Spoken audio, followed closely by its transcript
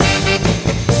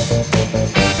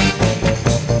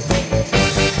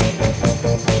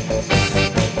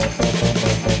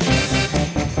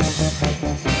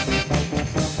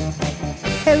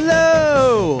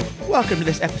welcome to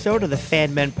this episode of the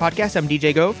Fan Men Podcast. I'm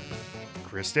DJ Gove.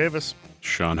 Chris Davis.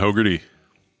 Sean Hogarty.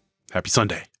 Happy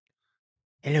Sunday.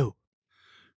 Hello.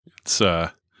 It's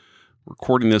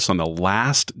recording this on the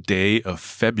last day of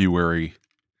February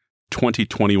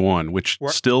 2021, which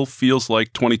still feels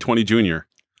like 2020 Junior.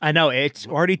 I know, it's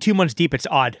already 2 months deep. It's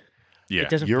odd. Yeah. It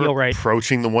doesn't You're feel right.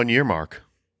 approaching the 1 year mark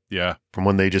Yeah. from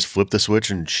when they just flipped the switch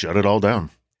and shut it all down.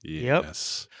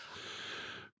 Yes.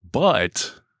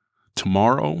 But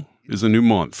tomorrow is a new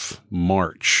month,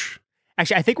 March.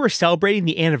 Actually, I think we're celebrating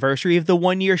the anniversary of the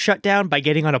 1 year shutdown by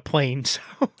getting on a plane. So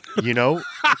You know,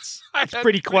 it's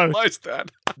pretty close.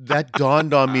 that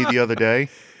dawned on me the other day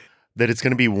that it's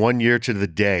going to be 1 year to the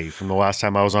day from the last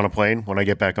time I was on a plane when I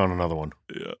get back on another one.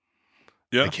 Yeah.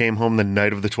 Yeah. I came home the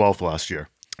night of the 12th last year.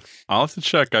 I'll have to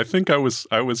check. I think I was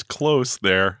close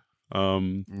there.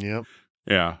 Yep.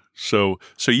 Yeah. So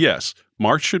yes,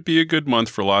 March should be a good month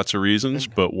for lots of reasons,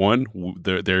 but one,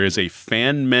 there is a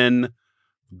Fan Men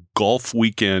golf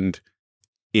weekend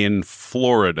in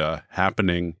Florida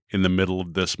happening in the middle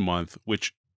of this month,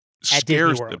 which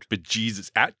scares the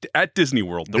bejesus at Disney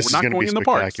World. This We're not going in the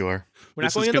parks. spectacular. We're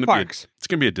not going in the parks. It's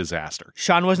going to be a disaster.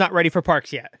 Sean was not ready for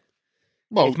parks yet.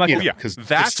 Well, yeah, because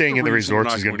that's staying the in the reason we're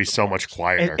resorts not is going to going be to so the much parks.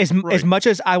 quieter. As much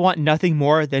as I want nothing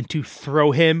more than to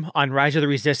throw him on Rise of the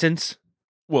Resistance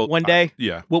Well, one day,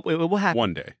 yeah, it will happen.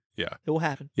 one day, yeah, It will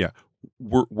happen. yeah.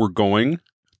 We're going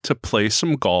to play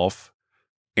some golf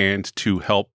and to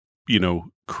help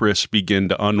Chris begin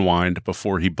to unwind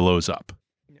before he blows up.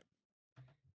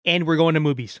 And we're going to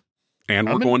movies. And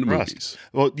we're I'm going impressed. to movies.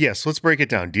 Well, yes, let's break it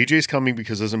down. DJ's coming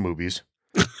because there's some movies.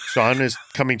 Sean is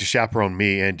coming to chaperone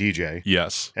me and DJ.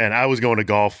 Yes, And I was going to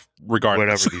golf,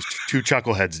 regardless. whatever these two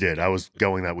chuckleheads did. I was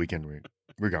going that weekend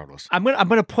regardless. I'm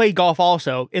gonna play golf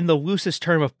also in the loosest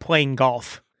term of playing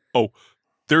golf.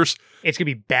 There's It's gonna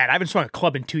be bad. I haven't swung a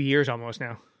club in 2 years almost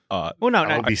now. uh Well, no,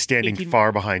 I'll no. be standing 18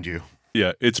 far behind you.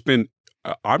 yeah, it's been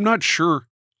I'm not sure,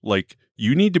 like,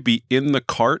 you need to be in the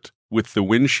cart with the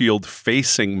windshield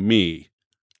facing me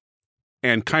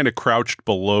and kind of crouched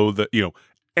below the,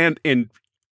 and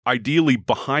ideally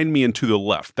behind me and to the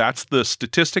left. That's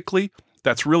statistically,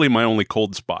 that's really my only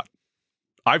cold spot.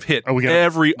 I've hit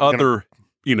every other,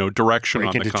 direction Break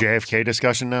on the into compass. JFK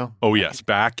discussion now. Oh yes,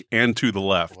 back and to the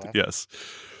left. Yes.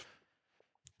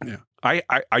 Yeah.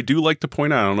 I do like to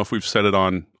point out, I don't know if we've said it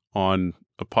on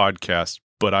a podcast,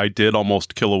 but I did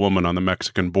almost kill a woman on the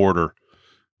Mexican border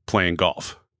playing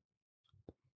golf.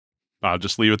 I'll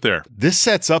just leave it there. This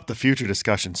sets up the future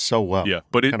discussion so well. Yeah,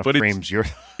 but Kind of frames your.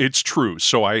 it's true.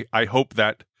 So I hope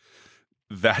that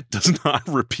does not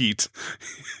repeat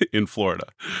in Florida.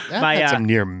 That My, had some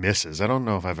near misses. I don't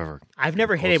know if I've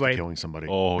never hit close to anybody. killing somebody.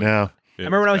 Oh, no. I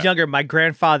remember when I was younger, my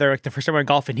grandfather, like the first time I went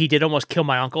golfing, he did almost kill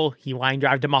my uncle. He line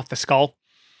drived him off the skull.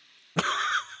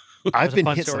 I've was a been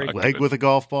fun hit story. in the leg with a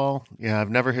golf ball. Yeah,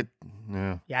 I've never hit.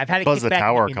 Yeah. Yeah, I've had a Buzz the kickback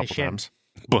tower in a the couple shin. times.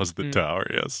 Buzz the tower,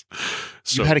 yes.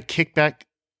 So You had a kickback.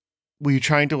 Were you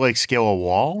trying to scale a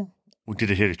wall? Or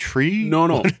did it hit a tree?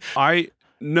 no. I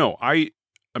mean,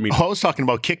 Oh, I was talking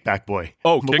about kickback boy.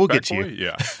 oh, But we'll kickback get to boy? you.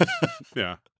 Yeah.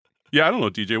 Yeah. Yeah, I don't know,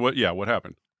 DJ. What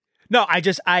happened? No, I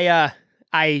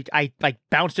like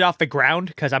bounced it off the ground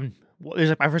because it was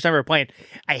like my first time ever playing.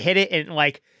 I hit it and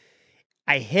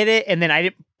then I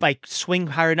didn't like swing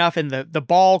hard enough and the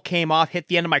ball came off, hit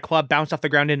the end of my club, bounced off the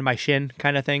ground into my shin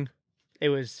kind of thing. It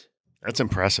was That's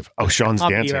impressive. Oh, Sean's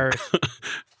pumpy dancing. earth.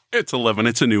 It's 11.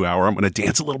 It's a new hour. I'm going to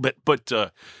dance a little bit, but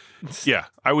yeah,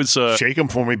 I was Shake him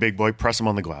for me, big boy. Press him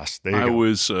on the glass. There you I go.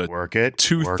 was Work it.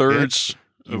 2/3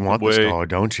 You of want the this way. dog,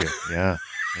 don't you? Yeah.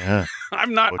 Yeah.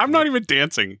 I'm not even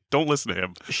dancing. Don't listen to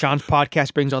him. Sean's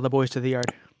podcast brings all the boys to the yard.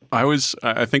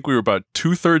 I think we were about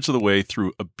 2/3 of the way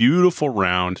through a beautiful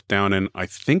round down in, I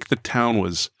think the town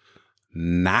was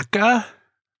Naka,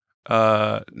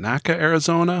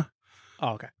 Arizona.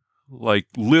 Oh, okay. Like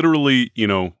literally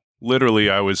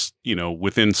I was,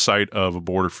 within sight of a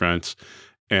border fence,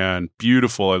 and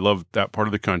beautiful. I love that part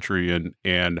of the country, and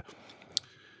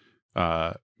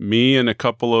me and a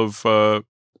couple of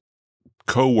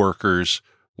co-workers,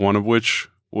 one of which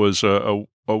was a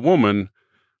woman,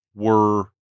 were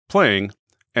playing,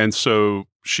 and so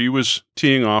she was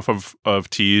teeing off of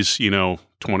tees,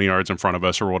 20 yards in front of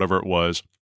us or whatever it was,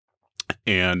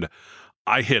 and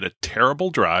I hit a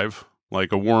terrible drive,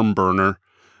 like a worm burner,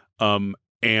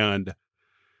 and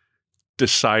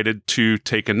decided to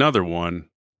take another one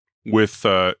with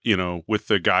with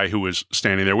the guy who was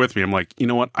standing there with me. I'm like, you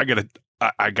know what, I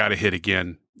gotta hit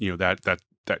again.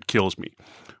 That kills me.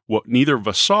 What neither of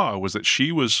us saw was that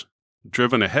she was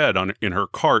driven ahead in her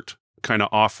cart, kind of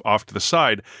off to the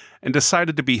side, and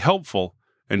decided to be helpful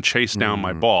and chase down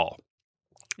my ball.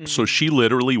 So she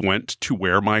literally went to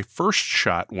where my first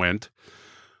shot went,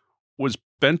 was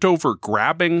bent over,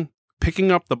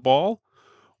 picking up the ball.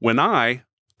 When I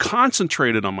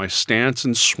concentrated on my stance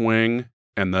and swing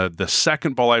and the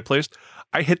second ball I placed,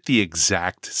 I hit the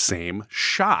exact same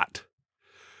shot.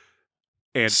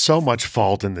 And so much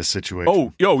fault in this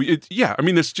situation. Yeah. I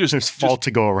mean, it's just There's fault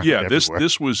to go around. Yeah, everywhere.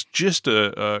 this was just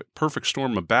a perfect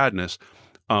storm of badness.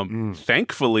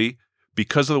 Thankfully,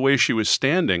 because of the way she was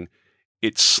standing,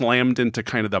 it slammed into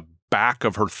kind of the back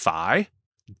of her thigh.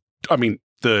 I mean,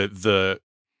 the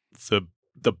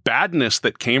badness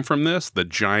that came from this, the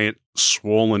giant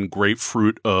swollen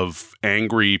grapefruit of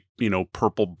angry,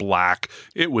 purple black,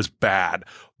 it was bad.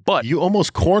 But you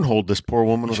almost cornholed this poor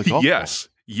woman with a golf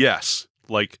yes.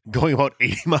 Like going about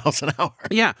 80 miles an hour.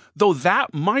 Yeah, though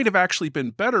that might have actually been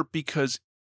better because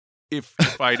if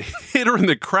I'd hit her in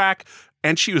the crack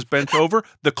and she was bent over,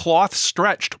 the cloth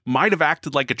stretched, might have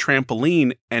acted like a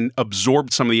trampoline and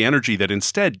absorbed some of the energy that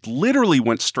instead literally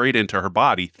went straight into her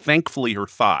body, thankfully her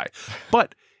thigh.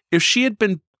 But if she had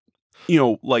been,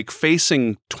 like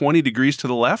facing 20 degrees to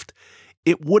the left,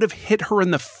 it would have hit her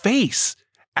in the face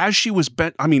as she was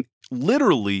bent. I mean,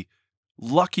 literally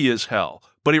lucky as hell,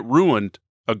 but it ruined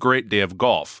a great day of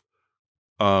golf,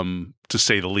 to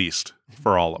say the least,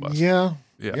 for all of us. Yeah.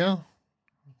 Yeah.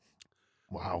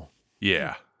 Wow.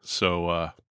 Yeah.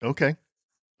 So, okay.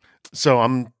 So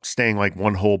I'm staying like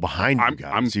one hole behind you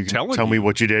guys. I'm So you can telling tell me you.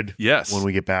 what you did yes. when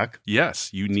we get back.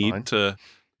 Yes. You need fine. to.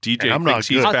 DJ And I'm thinks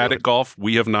not he's good. bad at golf.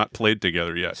 We have not played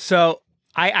together yet. So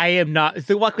I am not.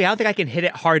 Luckily, I don't think I can hit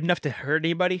it hard enough to hurt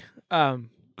anybody.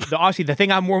 Honestly, the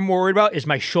thing I'm more worried about is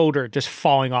my shoulder just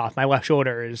falling off. My left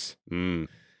shoulder is it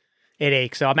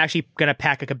aches. So I'm actually gonna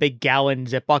pack like a big gallon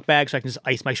Ziploc bag so I can just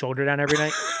ice my shoulder down every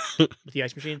night with the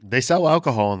ice machine. They sell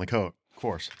alcohol in the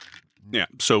course. Yeah.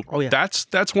 So Oh, yeah.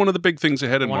 that's one of the big things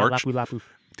ahead in March. Lapu.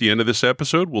 At the end of this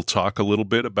episode, we'll talk a little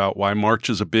bit about why March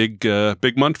is a big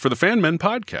month for the Fan Men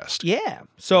podcast. Yeah.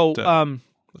 So But,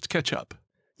 let's catch up.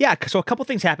 yeah. So a couple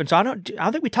things happened. So I don't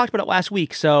think we talked about it last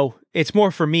week. So it's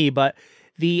more for me, but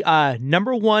the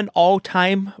number one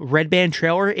all-time Red Band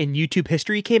trailer in YouTube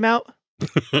history came out.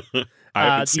 I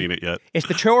haven't seen it yet. It's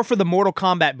the trailer for the Mortal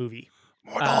Kombat movie.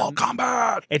 Mortal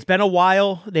Kombat. It's been a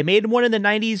while. They made one in the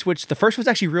 90s, which the first was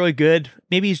actually really good.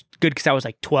 Maybe it's good because I was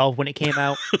like 12 when it came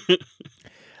out.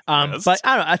 Yes. But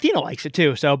I don't know. Athena likes it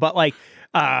too. So, but like,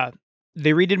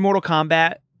 they redid Mortal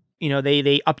Kombat.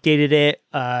 They updated it.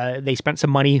 They spent some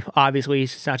money, obviously.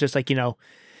 It's not just like,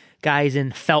 guys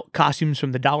in felt costumes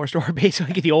from the dollar store,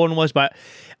 basically, like the old one was, but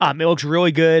it looks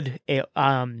really good.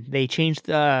 They changed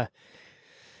the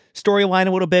storyline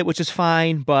a little bit, which is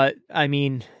fine, but I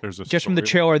mean, just from the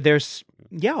trailer,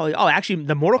 actually,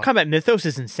 the Mortal Kombat mythos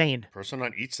is insane. Person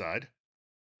on each side.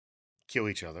 Kill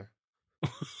each other.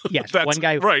 Yes, That's one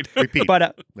guy. right. Repeat.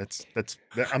 But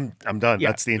I'm done. yeah,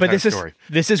 That's the but entire this story.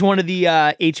 This is one of the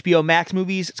HBO Max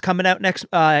movies. It's coming out next,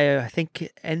 I think,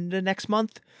 end of next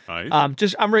month. Nice.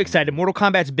 I'm really excited. Mortal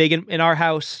Kombat's big in our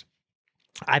house.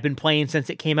 I've been playing since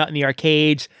it came out in the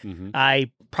arcades. Mhm.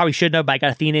 I probably shouldn't have, but I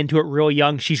got Athena into it real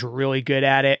young. She's really good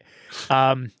at it.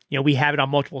 We have it on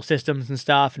multiple systems and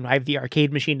stuff, and I have the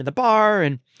arcade machine in the bar,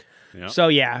 and Yeah. so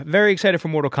yeah, very excited for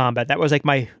Mortal Kombat. That was like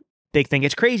my big thing.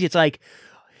 It's crazy. It's like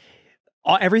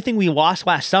everything we lost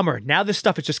last summer. Now this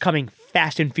stuff is just coming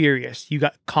fast and furious. You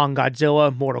got Kong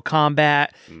Godzilla, Mortal Kombat,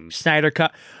 Snyder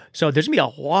Cut. So there's gonna be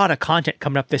a lot of content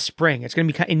coming up this spring. It's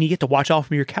gonna be, and you get to watch all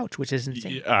from your couch, which is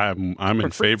insane. I'm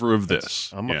in favor of this.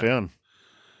 I'm a Yeah. fan.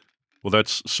 Well,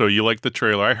 that's so you like the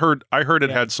trailer. I heard it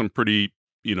Yeah. had some pretty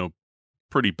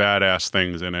badass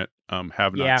things in it.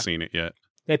 Have not Yeah. seen it yet.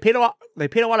 They paid a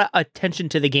lot of attention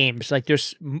to the games. Like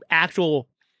there's actual.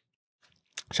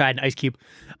 Sorry, I had an ice cube.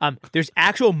 There's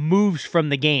actual moves from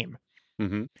the game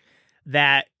Mhm.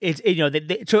 that it's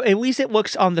so at least it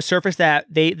looks on the surface that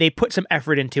they put some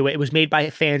effort into it. It was made by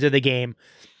fans of the game,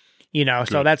 So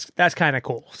Good. that's kind of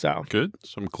cool. So Good.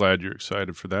 So I'm glad you're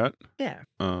excited for that. yeah.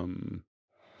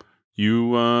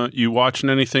 You watching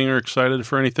anything or excited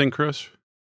for anything, Chris?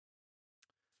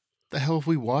 The hell have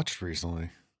we watched recently?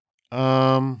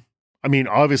 I mean,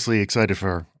 obviously excited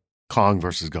for Kong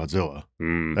versus Godzilla.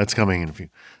 That's coming in a few.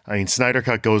 I mean, Snyder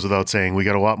Cut goes without saying. We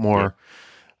got a lot more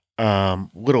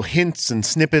little hints and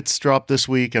snippets dropped this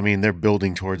week. I mean, they're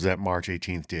building towards that March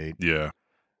 18th date. Yeah.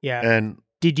 Yeah. And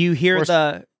Did you hear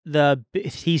course-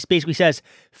 he basically says,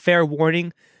 fair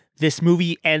warning, this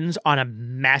movie ends on a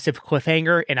massive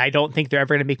cliffhanger, and I don't think they're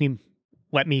ever going to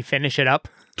let me finish it up.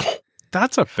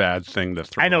 That's a bad thing to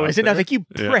throw. I know, out isn't it? I was there. like, you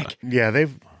Yeah. prick. yeah,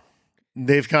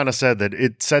 they've kind of said that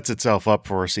it sets itself up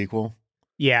for a sequel.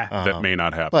 Yeah. That may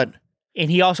not happen. But And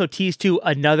he also teased to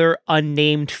another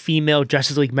unnamed female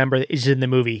Justice League member that is in the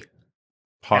movie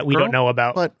that we don't know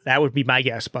about. But that would be my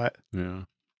guess. But Yeah.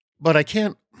 But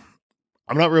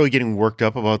I'm not really getting worked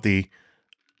up about the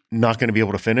not going to be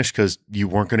able to finish because you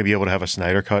weren't going to be able to have a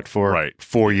Snyder cut for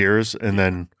 4 years. And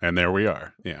then. And there we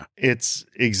are. Yeah. It's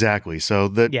exactly. So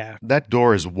that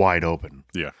door is wide open.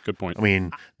 Yeah. Good point. I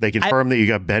mean, they confirmed that you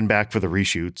got Ben back for the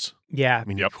reshoots. Yeah. I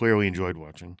mean, you clearly enjoyed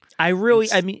watching.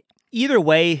 Either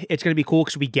way, it's going to be cool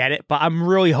because we get it. But I'm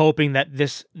really hoping that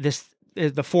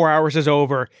the 4 hours is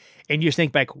over and you just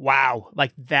think like, wow,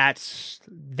 like that's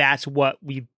what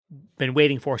we've been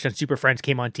waiting for since Super Friends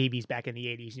came on TVs back in the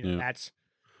 80s. You know, that's.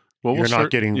 Well, you're not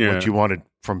getting what you wanted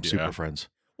from Super Friends.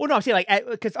 Well, no, I'm saying like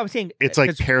because I'm saying it's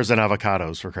like pears and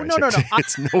avocados for Christ's sake. No.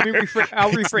 It's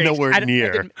I'll rephrase. It's nowhere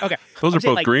near. Okay, those are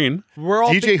both like, green. We're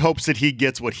all DJ hopes that he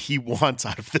gets what he wants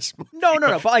out of this movie. No.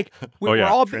 But like we're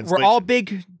all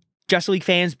big Justice League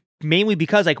fans, mainly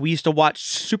because like we used to watch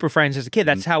Super Friends as a kid.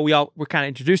 That's how we all were kind of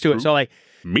introduced to it. So like,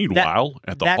 meanwhile,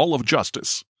 at the Hall of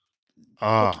Justice.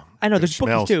 I know there's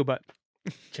bookies too, but.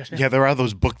 Yeah, there are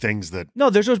those book things that. No,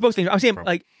 there's those book things. I'm saying,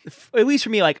 like, at least for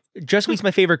me, like, Justice League's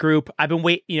my favorite group. I've been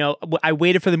I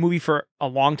waited for the movie for a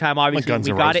long time. Obviously,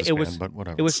 we got it. It was, but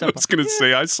whatever. It was. I was gonna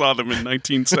say I saw them in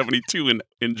 1972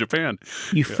 in Japan.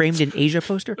 You framed an Asia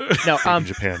poster? No, in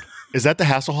Japan. Is that the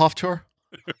Hasselhoff tour?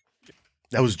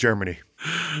 That was Germany.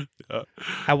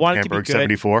 I want it to be Hamburg good.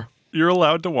 74. You're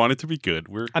allowed to want it to be good.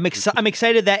 I'm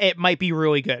excited that it might be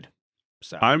really good.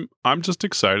 So I'm just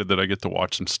excited that I get to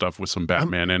watch some stuff with some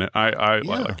Batman in it. I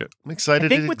like it. I'm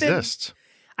excited it exists.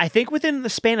 I think within the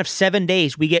span of 7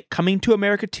 days, we get Coming to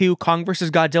America 2, Kong vs.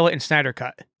 Godzilla, and Snyder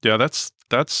Cut. Yeah, that's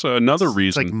another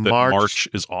reason like that March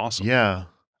is awesome. Yeah.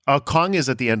 Kong is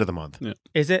at the end of the month. Yeah.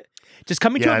 Is it? Does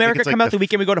Coming to America come out the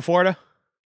weekend we go to Florida?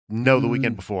 No, the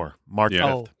weekend before. March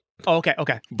 5th. Oh,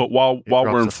 okay. But while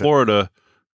we're in Florida,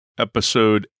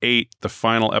 episode 8, the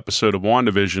final episode of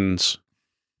WandaVision's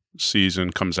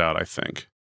season comes out, I think.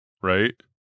 Right?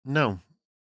 No.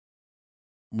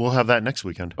 We'll have that next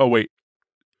weekend. Oh, wait.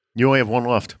 You only have one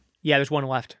left. Yeah, there's one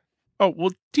left. Oh,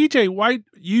 well, DJ, why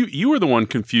you were the one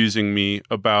confusing me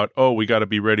about, we got to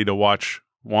be ready to watch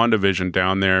WandaVision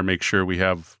down there, make sure we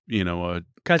have, a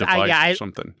device or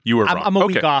something. You were wrong. I'm a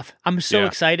week off. I'm so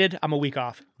excited. I'm a week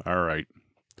off. All right.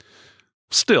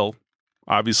 Still,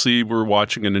 obviously, we're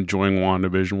watching and enjoying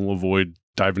WandaVision. We'll avoid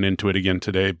diving into it again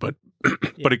today, but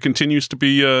but it continues to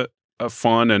be a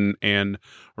fun and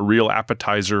a real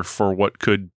appetizer for what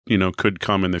could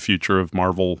come in the future of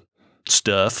Marvel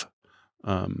stuff.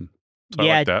 I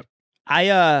like that.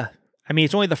 I mean,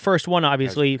 it's only the first one,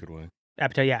 obviously.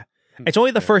 Appetite, yeah. It's only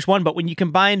the first one, but when you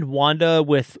combine Wanda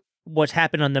with what's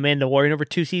happened on The Mandalorian over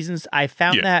 2 seasons, I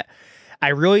found that I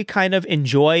really kind of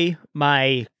enjoy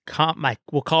we'll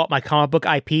call it my comic book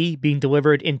IP being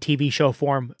delivered in TV show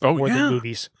form more than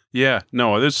movies. Yeah,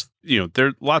 no, there's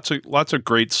there's lots of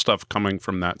great stuff coming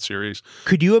from that series.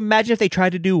 Could you imagine if they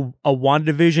tried to do a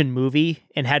WandaVision movie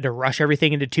and had to rush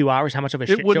everything into 2 hours? How much of a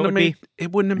shit show it would be?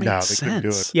 It wouldn't have made sense. Do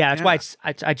it. Yeah, that's why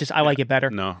I like it better.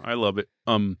 No, I love it.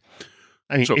 I mean,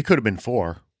 it could have been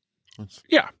 4.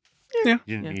 Yeah. You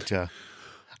didn't need to.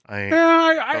 We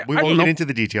won't get into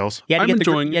the details. You had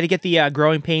to get the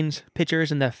growing pains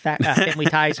pictures and the family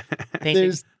ties.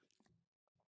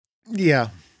 Yeah.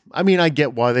 I mean, I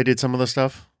get why they did some of the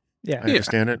stuff. Yeah. I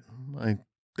understand it.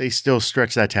 They still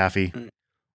stretch that taffy.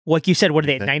 Like you said, what are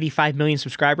they at 95 million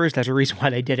subscribers? That's a reason why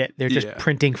they did it. They're just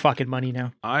printing fucking money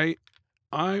now.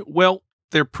 Well,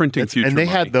 they're printing future and they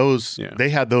money. had those. Yeah. They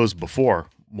had those before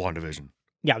WandaVision.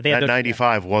 Yeah, they had that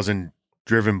 95 wasn't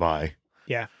driven by.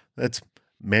 Yeah, that's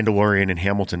Mandalorian and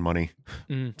Hamilton money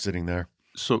sitting there.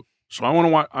 So I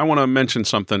want to mention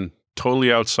something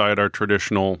totally outside our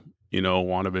traditional,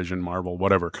 WandaVision, Marvel,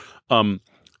 whatever.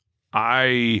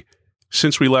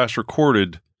 Since we last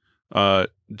recorded,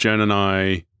 Jen and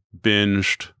I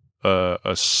binged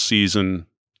a season,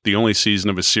 the only season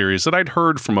of a series that I'd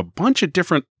heard from a bunch of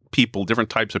different people, different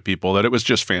types of people, that it was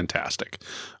just fantastic.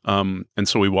 And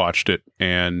so we watched it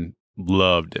and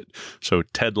loved it. So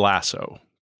Ted Lasso.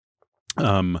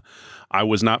 I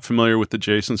was not familiar with the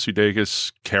Jason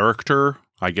Sudeikis character,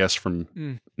 I guess from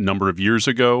a number of years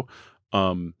ago.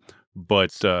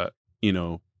 But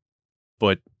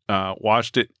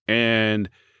watched it, and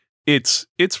it's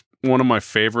one of my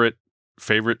favorite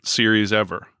series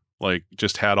ever. Like,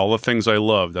 just had all the things I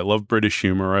loved. I love British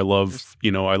humor. I love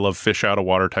fish out of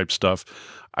water type stuff.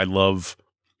 I love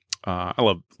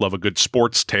a good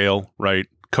sports tale, right?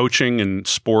 Coaching and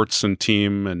sports and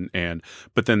team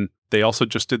but then they also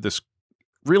just did this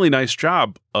really nice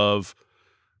job of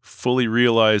fully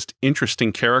realized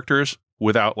interesting characters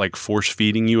without like force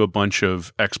feeding you a bunch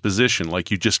of exposition.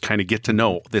 Like you just kind of get to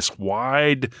know this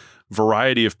wide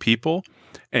variety of people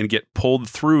and get pulled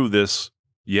through this.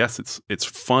 Yes, it's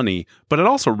funny, but it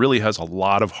also really has a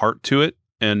lot of heart to it.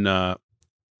 And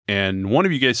one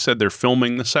of you guys said they're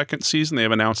filming the second season. They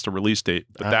have announced a release date,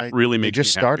 but that really makes me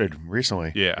just happy. started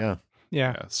recently. Yeah.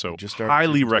 Yeah. So Just started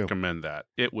highly season 2. recommend that.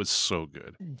 It was so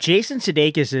good. Jason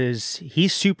Sudeikis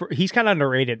he's kind of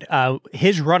underrated.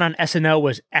 His run on SNL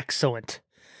was excellent.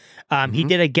 He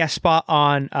did a guest spot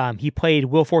on, he played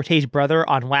Will Forte's brother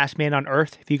on Last Man on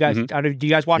Earth. If you guys, do you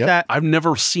guys watch that? I've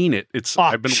never seen it.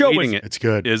 I've been waiting it. It's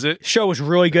good. Is it? Show was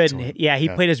really good. Excellent. And yeah, he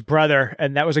played his brother,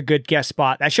 and that was a good guest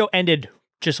spot. That show ended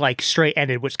just like straight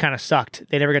ended, which kind of sucked.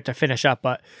 They never got to finish up,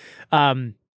 but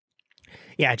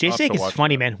yeah, Jason Sudeikis is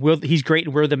funny, man. He's great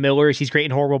in We're the Millers. He's great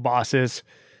in Horrible Bosses.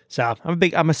 So I'm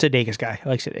a Sudeikis guy. I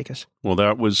like Sudeikis. Well,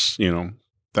 that was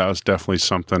definitely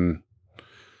something.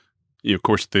 Of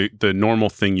course, the normal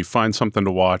thing, you find something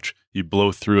to watch, you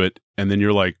blow through it, and then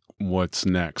you're like, what's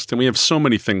next? And we have so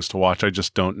many things to watch. I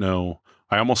just don't know.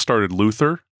 I almost started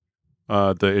Luther,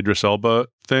 the Idris Elba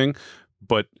thing,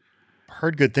 but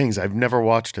heard good things. I've never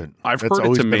watched it. I've It's heard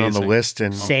always it's been on the amazing. list,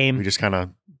 and Same. we just kind of.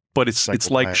 But it's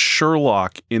like back.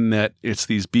 Sherlock in that it's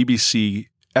these BBC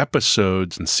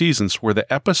episodes and seasons where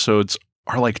the episodes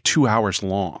are like 2 hours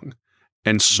long.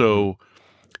 And so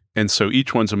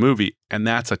each one's a movie, and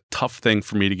that's a tough thing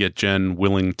for me to get Jen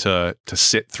willing to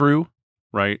sit through,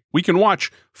 right? We can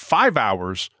watch 5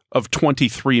 hours of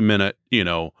 23-minute,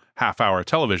 half-hour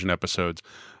television episodes.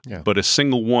 Yeah. But a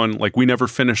single one, like we never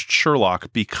finished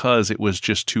Sherlock because it was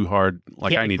just too hard.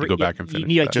 Like I need to go back and finish. You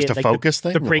need, that. Just a focus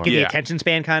thing? The break in the Yeah. attention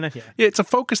span, kind of. Yeah. Yeah, it's a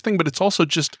focus thing, but it's also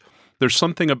just there's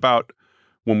something about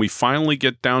when we finally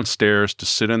get downstairs to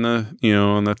sit in the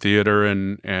in the theater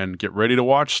and get ready to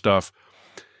watch stuff.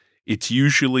 It's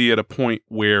usually at a point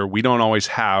where we don't always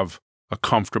have a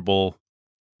comfortable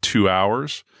 2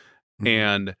 hours,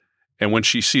 and when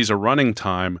she sees a running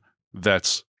time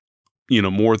that's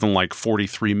more than like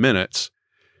 43 minutes,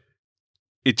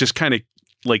 it just kind of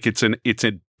like it's a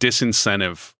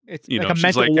disincentive. It's She's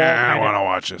mental like, wall. I want to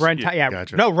watch this. Runtime, yeah.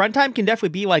 Gotcha. No, runtime can definitely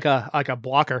be like a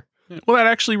blocker. Well, that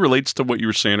actually relates to what you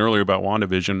were saying earlier about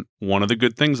WandaVision. One of the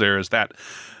good things there is that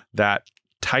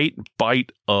tight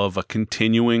bite of a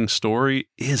continuing story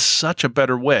is such a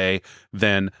better way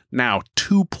than now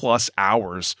 2+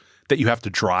 hours that you have to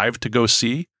drive to go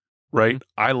see, right?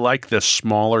 Mm-hmm. I like this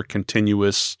smaller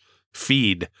continuous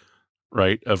feed,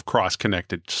 right, of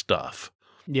cross-connected stuff.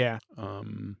 Yeah.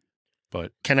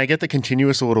 But Can I get the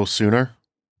continuous a little sooner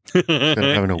than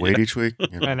having to wait each week?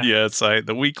 I know. yes,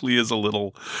 the weekly is a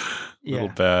little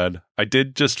bad. I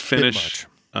did just finish.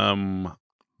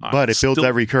 But it builds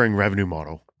that recurring revenue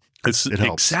model. It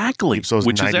helps. Exactly, Keeps those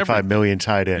which is 95 everything. million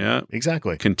tied in. Yeah.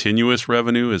 Exactly. Continuous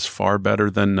revenue is far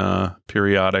better than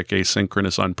periodic,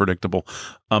 asynchronous, unpredictable.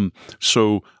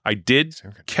 So I did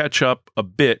catch up a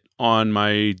bit on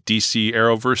my DC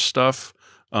Arrowverse stuff.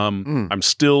 I'm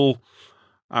still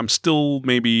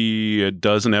maybe a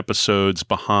dozen episodes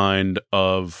behind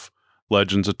of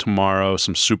Legends of Tomorrow,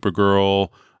 some Supergirl.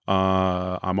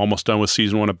 I'm almost done with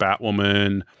season 1 of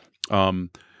Batwoman.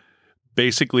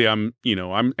 Basically, I'm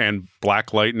and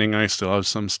Black Lightning. I still have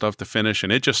some stuff to finish,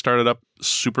 and it just started up.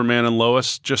 Superman and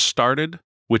Lois just started,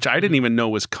 which I didn't even know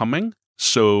was coming.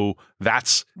 So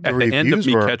that's at the end of reviews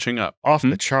me were catching up. Off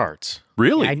the charts.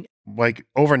 Really? Like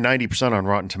over 90% on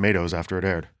Rotten Tomatoes after it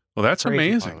aired. Well, that's Crazy.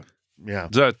 amazing. Yeah.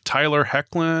 Is that Tyler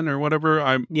Hoechlin or whatever?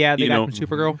 Yeah, they got from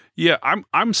Supergirl. Yeah,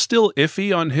 I'm still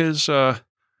iffy on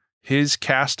his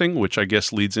casting, which I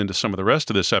guess leads into some of the rest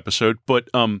of this episode. But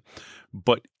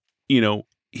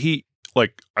he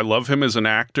I love him as an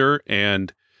actor,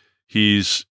 and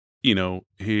he's he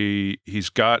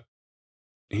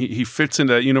fits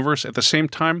into that universe. At the same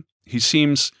time, he's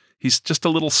just a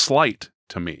little slight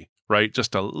to me, right?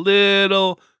 Just a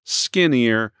little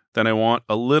skinnier than I want,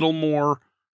 a little more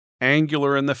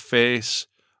angular in the face.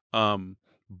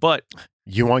 But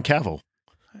You want Cavill.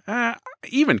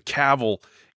 even Cavill,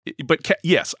 but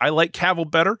yes, I like Cavill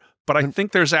better, but I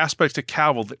think there's aspects to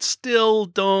Cavill that still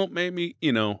don't make me,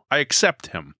 I accept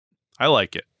him. I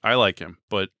like him,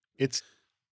 but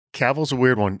Cavill's a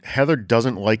weird one. Heather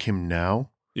doesn't like him now,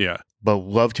 yeah. but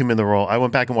loved him in the role. I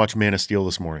went back and watched Man of Steel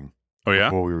this morning Oh yeah?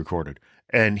 before we recorded,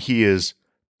 and he is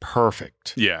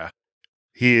perfect. Yeah.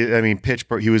 Pitch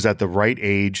perfect. He was at the right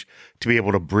age to be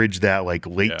able to bridge that like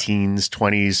late teens,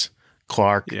 20s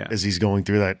Clark as he's going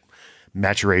through that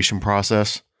maturation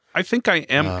process. I think I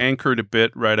am anchored a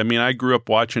bit, right? I mean, I grew up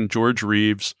watching George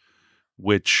Reeves,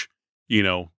 which,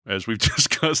 as we've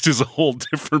discussed, is a whole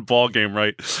different ballgame,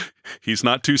 right? He's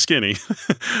not too skinny.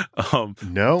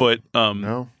 No.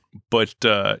 No. But,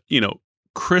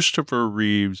 Christopher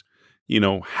Reeves,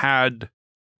 had,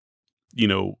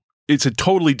 it's a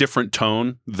totally different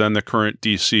tone than the current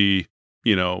DC,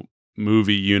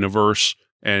 movie universe.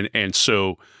 And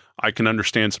so I can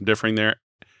understand some differing there.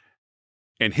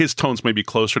 And his tones may be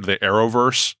closer to the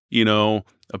Arrowverse,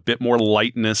 a bit more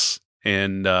lightness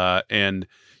and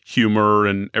humor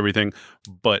and everything.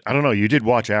 But I don't know. You did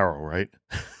watch Arrow, right?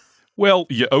 Well,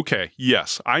 yeah, okay,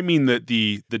 yes. I mean that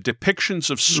the depictions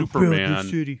of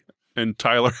Superman and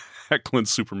Tyler Hoechlin's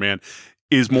Superman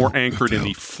is more anchored in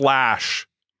the Flash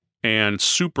and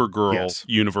Supergirl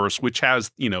universe, which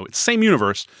has, it's same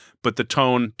universe, but the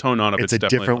tone on it, it's a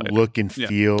different lighter look and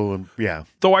feel, and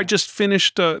Though I did just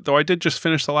finish the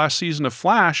last season of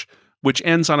Flash, which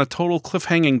ends on a total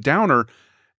cliffhanging downer,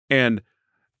 and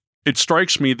it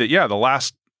strikes me that the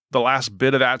last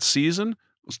bit of that season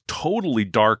was totally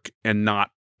dark and not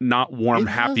warm,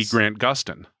 happy Grant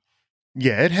Gustin.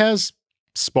 Yeah, it has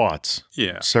spots.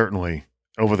 Yeah, certainly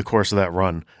over the course of that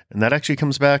run, and that actually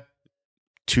comes back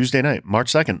Tuesday night,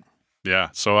 March 2nd. Yeah,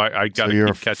 so I got to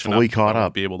keep catching fully up. Caught I won't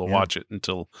up. Be able to watch it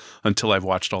until I've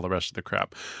watched all the rest of the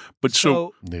crap. But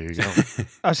so there you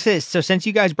go. So since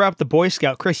you guys brought up the Boy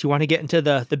Scout, Chris, you want to get into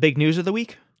the big news of the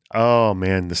week? Oh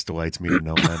man, this delights me to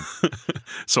no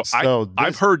end.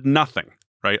 I've heard nothing.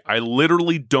 Right, I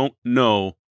literally don't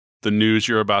know the news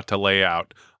you're about to lay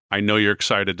out. I know you're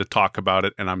excited to talk about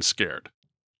it, and I'm scared.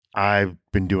 I've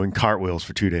been doing cartwheels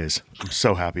for 2 days. I'm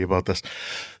so happy about this.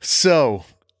 So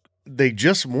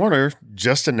Warner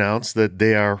just announced that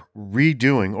they are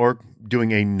redoing or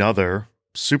doing another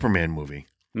Superman movie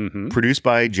produced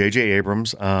by J.J.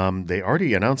 Abrams. They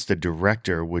already announced a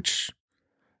director, which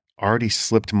already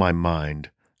slipped my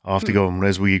mind. I'll have to go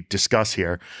as we discuss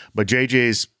here. But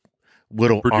J.J.'s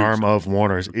little arm of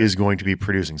Warner's is going to be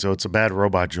producing. So it's a bad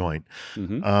robot joint.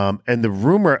 And the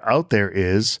rumor out there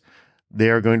is they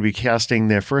are going to be casting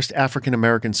their first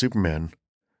African-American Superman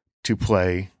to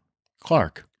play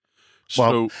Clark.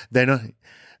 So, well,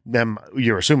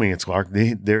 you're assuming it's Clark.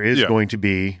 There is going to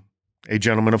be a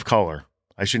gentleman of color.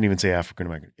 I shouldn't even say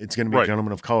African-American. It's going to be a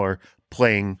gentleman of color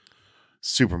playing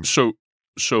Superman.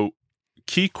 So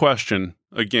key question,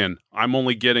 again, I'm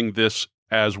only getting this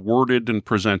as worded and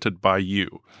presented by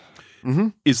you.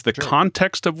 Is the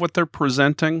context of what they're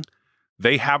presenting,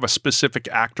 they have a specific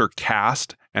actor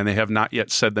cast and they have not yet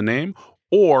said the name?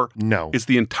 Or is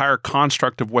the entire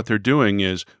construct of what they're doing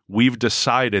is we've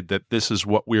decided that this is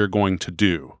what we are going to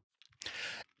do?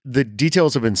 The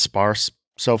details have been sparse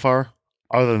so far,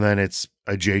 other than it's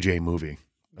a JJ movie,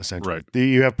 essentially. Right.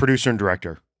 You have producer and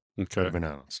director that Okay. have been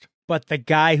announced. But the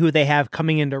guy who they have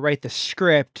coming in to write the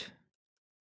script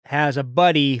has a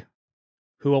buddy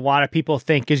who a lot of people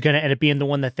think is going to end up being the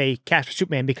one that they cast for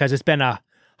Superman because it's been a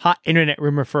hot internet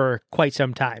rumor for quite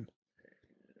some time.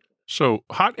 So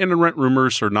hot internet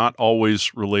rumors are not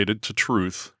always related to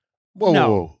truth.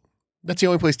 Whoa. That's the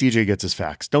only place DJ gets his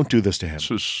facts. Don't do this to him.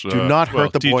 Do not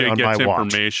hurt the boy DJ on my gets watch.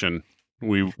 information.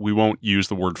 We won't use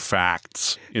the word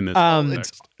facts in this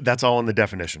context. That's all in the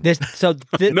definition.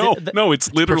 No,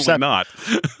 it's literally not.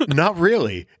 Not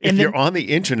really. If you're on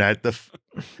the internet,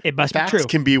 it must facts be true.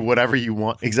 can be whatever you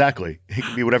want. Exactly. It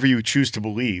can be whatever you choose to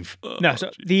believe. No,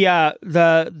 so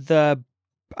the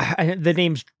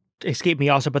names escape me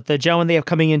also, but the gentleman they have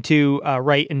coming in to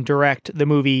write and direct the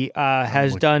movie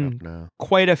has done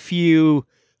quite a few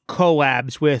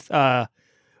collabs with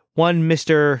one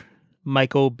Mr.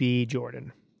 Michael B.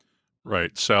 Jordan.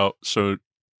 Right. So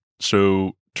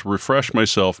to refresh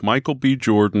myself, Michael B.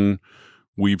 Jordan,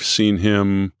 we've seen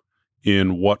him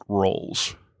in what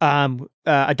roles?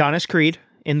 Adonis Creed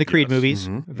in the Creed movies.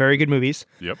 Very good movies.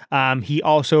 Yep. He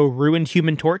also ruined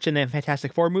Human Torch in the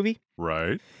Fantastic Four movie.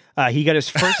 Right. He got his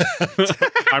first.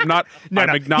 I'm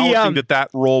acknowledging that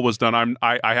role was done.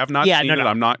 I have not seen it.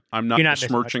 I'm not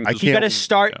besmirching. He got his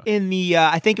start in the.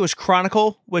 I think it was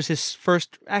Chronicle was his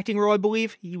first acting role. I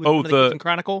believe he was. One of the kids in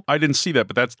Chronicle. I didn't see that,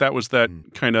 but that was that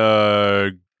kind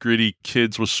of gritty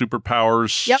kids with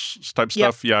superpowers type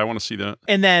stuff. Yeah, I want to see that.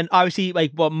 And then obviously,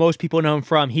 like what most people know him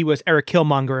from, he was Eric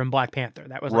Killmonger in Black Panther.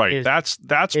 That was right. That's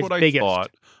what I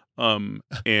thought. And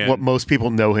what most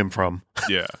people know him from.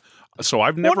 Yeah. So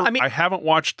I haven't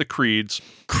watched the Creeds.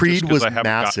 Creed was I haven't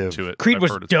massive. gotten to it. Creed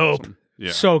was dope.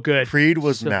 Yeah. So good. Creed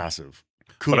was massive.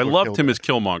 But I loved him as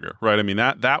Killmonger, right? I mean,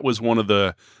 that was one of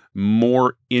the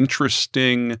more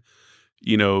interesting,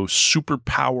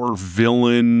 superpower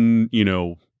villain,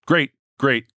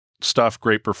 great stuff,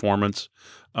 great performance.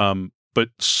 But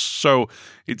so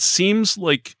it seems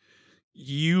like,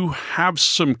 you have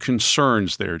some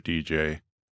concerns there, DJ.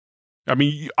 I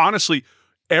mean, honestly,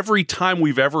 every time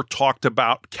we've ever talked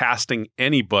about casting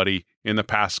anybody in the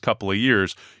past couple of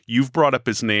years, you've brought up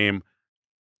his name,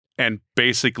 and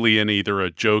basically in either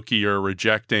a jokey or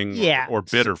rejecting or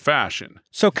bitter fashion.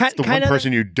 So It's the one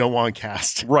person you don't want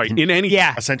cast. Right. In any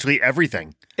essentially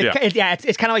everything.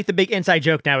 It's kind of like the big inside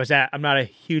joke now is that I'm not a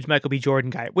huge Michael B. Jordan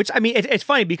guy, which I mean, it's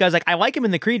funny because like I like him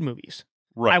in the Creed movies.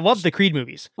 Right. I love the Creed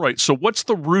movies. Right. So what's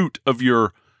the root of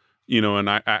your, and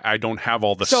I don't have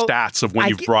all the stats of when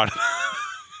you've brought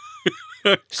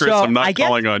it. Chris, I'm not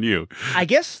calling on you. I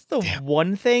guess the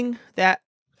one thing that,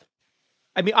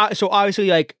 I mean, so obviously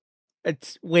like,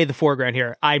 it's way the foreground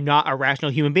here. I'm not a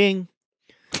rational human being.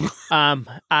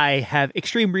 I have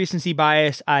extreme recency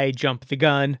bias. I jump the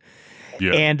gun.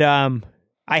 Yeah. And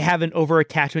I have an over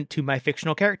attachment to my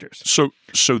fictional characters. So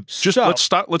let's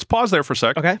stop. Let's pause there for a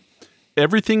sec. Okay.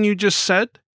 Everything you just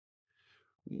said,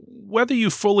 whether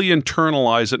you fully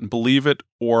internalize it and believe it,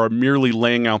 or are merely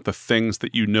laying out the things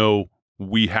that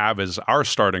we have as our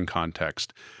starting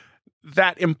context,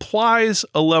 that implies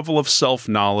a level of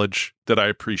self-knowledge that I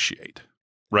appreciate,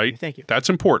 right? Thank you. That's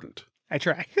important. I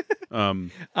try.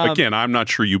 Again, I'm not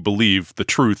sure you believe the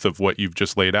truth of what you've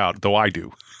just laid out, though I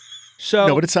do.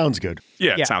 No, but it sounds good.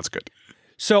 Yeah, it sounds good.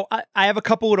 So I have a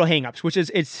couple little hangups, which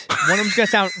is one of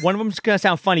them's gonna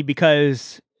sound funny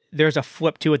because there's a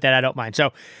flip to it that I don't mind.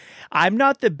 So I'm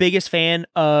not the biggest fan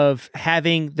of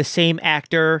having the same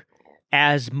actor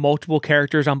as multiple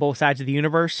characters on both sides of the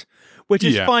universe, which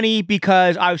is funny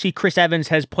because obviously Chris Evans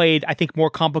has played, I think,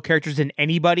 more comic book characters than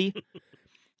anybody.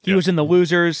 He was in The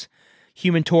Losers,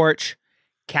 Human Torch,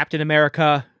 Captain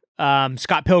America,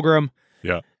 Scott Pilgrim.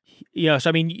 Yeah. So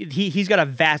I mean, he's got a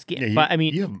vast game, but I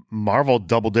mean, you have Marvel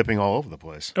double dipping all over the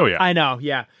place. Oh yeah, I know.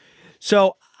 Yeah.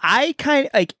 So I kind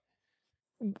of like,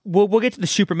 we'll get to the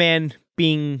Superman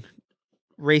being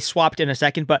race swapped in a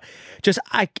second, but just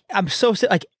I'm so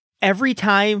like every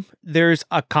time there's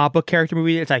a comic book character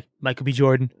movie, it's like Michael B.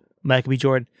 Jordan.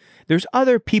 There's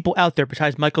other people out there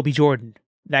besides Michael B. Jordan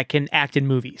that can act in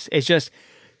movies. It's just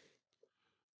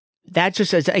But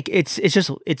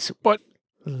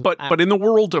in the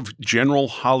world of general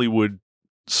Hollywood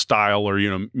style or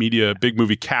media, big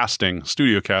movie casting,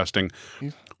 studio casting,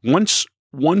 once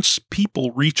people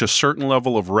reach a certain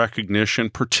level of recognition,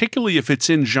 particularly if it's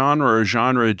in genre or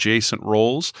genre adjacent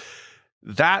roles,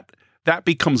 that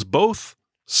becomes both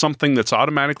something that's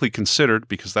automatically considered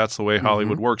because that's the way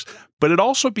Hollywood works, but it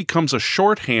also becomes a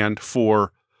shorthand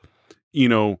for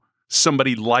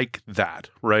somebody like that,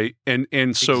 right?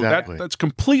 And so that's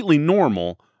completely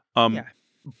normal.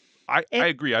 I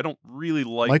agree. I don't really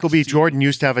like Michael B. Jordan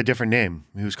used to have a different name.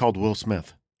 He was called Will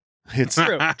Smith. It's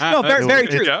true. No, very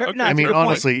true. I mean,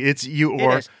 honestly, it's you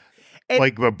or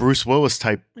like a Bruce Willis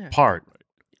type part.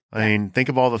 I mean, think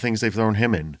of all the things they've thrown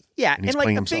him in. Yeah, and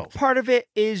like the big part of it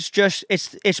is just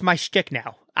it's my shtick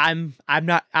now. I'm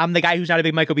the guy who's not a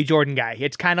big Michael B. Jordan guy.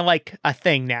 It's kind of like a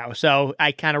thing now, so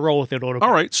I kind of roll with it a little bit.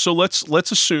 All right, so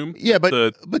let's assume. Yeah,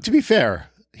 but to be fair,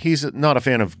 he's not a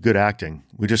fan of good acting.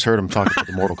 We just heard him talk about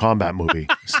the Mortal Kombat movie.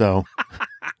 So,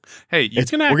 hey,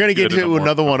 we're going to get into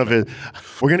another one of his.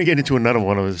 We're going to get into another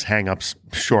one of his hangups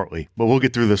shortly, but we'll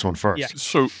get through this one first. Yeah.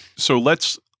 So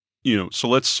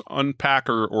let's unpack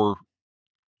or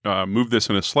move this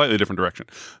in a slightly different direction.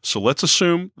 So let's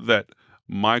assume that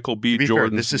Michael B.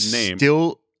 Jordan's this is name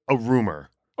still a rumor.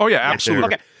 Oh yeah,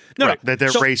 absolutely. Okay. No, that they're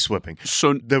race swapping.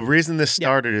 So the reason this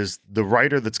started is the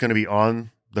writer that's going to be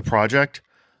on the project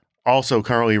also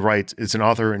currently is an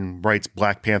author and writes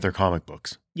Black Panther comic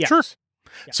books. Yes. Sure.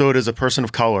 Yeah. So it is a person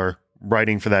of color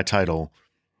writing for that title,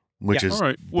 which is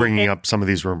bringing up some of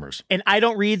these rumors. And I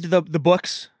don't read the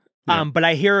books, but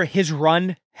I hear his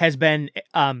run has been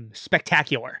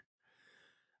spectacular.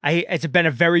 It's been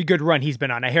a very good run he's been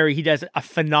on. I hear he does a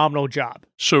phenomenal job.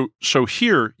 So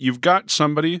here you've got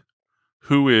somebody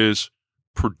who is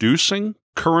producing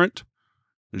current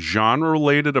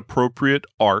genre-related appropriate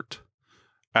art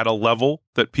at a level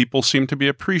that people seem to be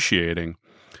appreciating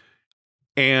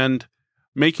and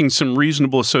making some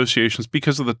reasonable associations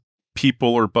because of the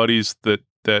people or buddies that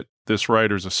this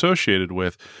writer is associated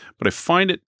with. But I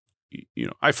find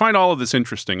all of this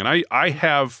interesting. And I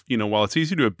have, while it's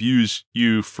easy to abuse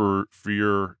you for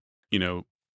your,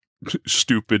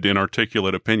 stupid,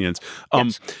 inarticulate opinions,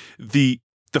 the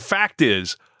fact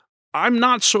is I'm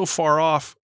not so far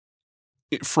off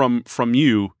from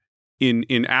you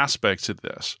in aspects of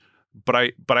this, but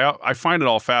I find it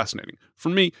all fascinating. For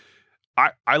me,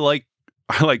 I like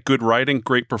good writing,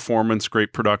 great performance,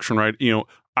 great production, right?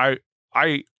 I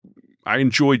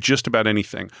enjoy just about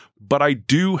anything, but I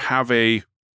do have a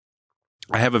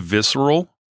I have a visceral,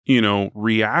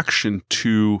 reaction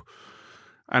to,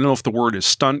 I don't know if the word is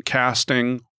stunt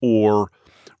casting or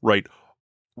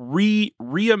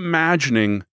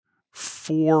reimagining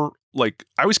for, like,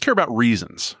 I always care about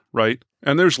reasons, right?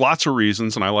 And there's lots of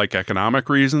reasons, and I like economic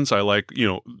reasons. I like,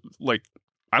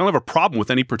 I don't have a problem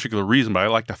with any particular reason, but I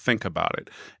like to think about it.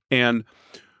 And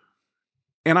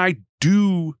I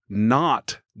do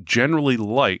not generally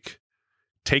like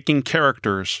taking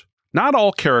characters, not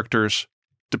all characters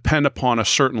depend upon a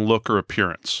certain look or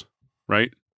appearance,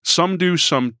 right? Some do,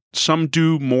 some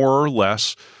do more or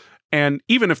less. And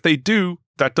even if they do,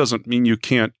 that doesn't mean you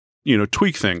can't,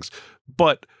 tweak things.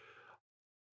 But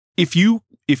if you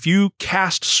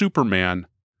cast Superman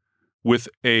with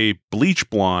a bleach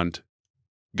blonde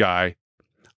guy,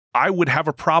 I would have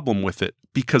a problem with it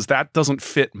because that doesn't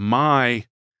fit my,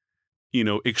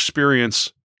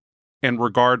 experience and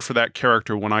regard for that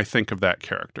character when I think of that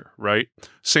character, right?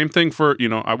 Same thing for,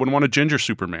 I wouldn't want a ginger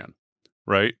Superman,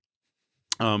 right?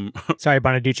 Sorry,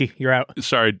 Bonaducci, you're out.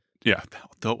 Sorry, yeah.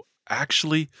 Though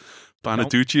actually,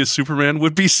 Bonaducci as Superman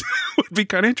would be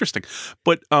kind of interesting.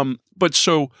 But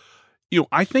so,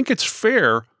 I think it's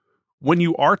fair when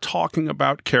you are talking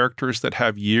about characters that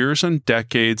have years and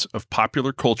decades of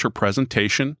popular culture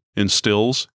presentation in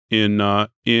stills, in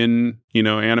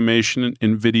animation,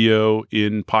 in video,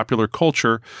 in popular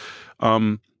culture,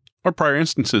 or prior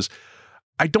instances.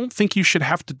 I don't think you should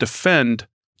have to defend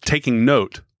taking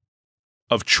note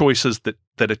of choices that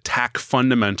attack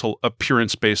fundamental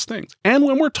appearance-based things. And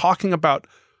when we're talking about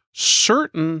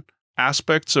certain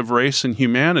aspects of race and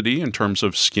humanity in terms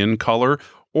of skin color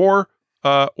or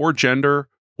gender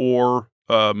or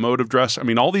mode of dress, I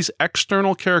mean, all these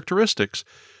external characteristics,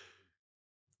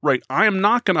 right? I am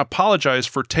not going to apologize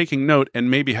for taking note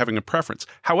and maybe having a preference.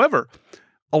 However,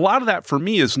 a lot of that for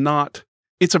me is not,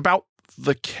 it's about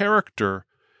the character.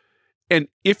 And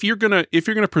if you're gonna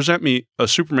present me a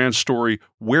Superman story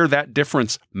where that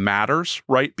difference matters,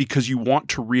 right? Because you want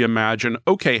to reimagine,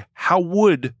 okay, how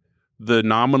would the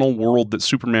nominal world that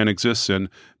Superman exists in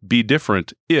be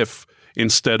different if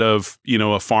instead of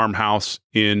a farmhouse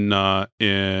in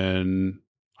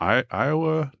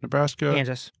Iowa, Nebraska,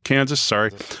 Kansas.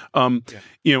 Sorry, if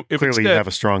clearly instead, you have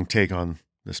a strong take on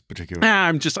this particular.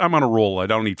 I'm on a roll. I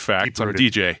don't need facts. I'm a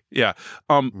DJ. Yeah.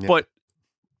 But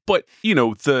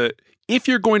if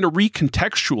you're going to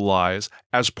recontextualize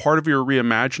as part of your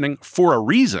reimagining for a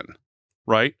reason,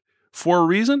 right? For a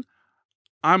reason,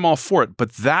 I'm all for it.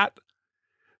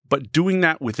 But doing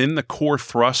that within the core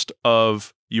thrust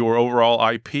of your overall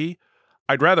IP,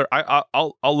 I'd rather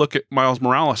I'll look at Miles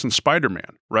Morales and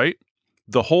Spider-Man, right?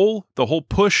 The whole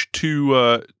push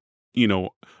to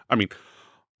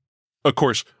of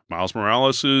course, Miles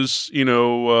Morales is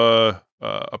a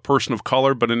person of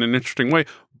color, but in an interesting way.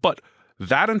 But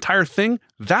that entire thing,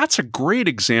 that's a great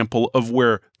example of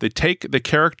where they take the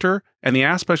character and the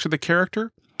aspects of the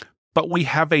character, but we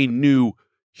have a new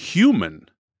human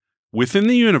within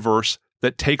the universe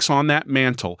that takes on that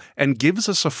mantle and gives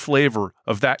us a flavor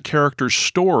of that character's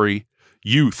story,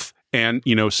 youth, and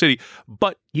city.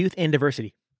 But youth and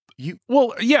diversity.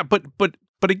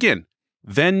 But again,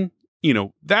 then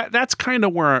that's kind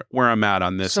of where I'm at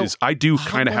on this. Is I do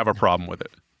kind of have a problem with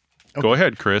it. Okay. Go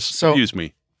ahead, Chris. Excuse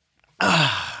me.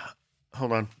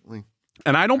 Hold on.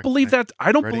 And I don't believe that.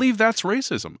 I don't believe that's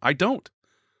racism. I don't.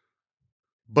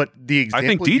 But the example I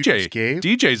think you just gave,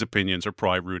 DJ's opinions are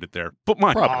probably rooted there. But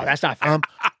mine, that's not fair.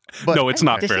 But no, it's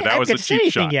not fair. That was a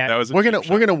cheap shot. That was we're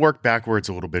gonna work backwards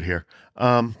a little bit here.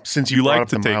 Since you brought like up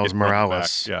the Miles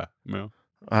Morales, yeah, no.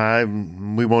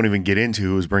 We won't even get into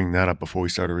who was bringing that up before we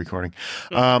started recording.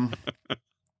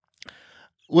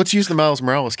 Let's use the Miles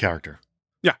Morales character.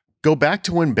 Yeah, go back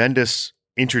to when Bendis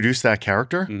introduced that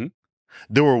character. Mm-hmm.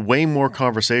 There were way more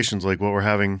conversations like what we're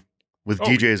having with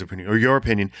DJ's opinion or your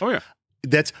opinion. Oh yeah.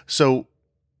 That's so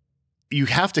you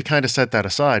have to kind of set that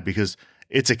aside because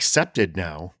it's accepted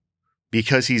now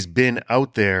because he's been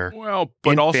out there. Well,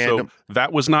 but also fandom.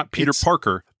 That was not Peter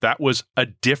Parker. That was a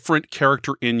different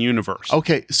character in universe.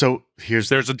 Okay, so there's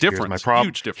a difference. Here's my problem.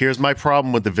 Huge difference. Here's my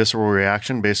problem with the visceral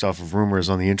reaction based off of rumors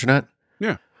on the internet.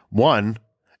 Yeah. One,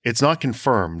 it's not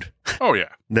confirmed. Oh yeah.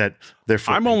 That they're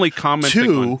flipping. I'm only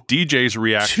commenting on DJ's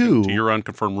reaction to your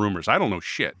unconfirmed rumors. I don't know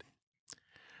shit.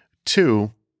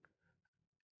 Two,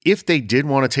 if they did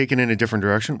want to take it in a different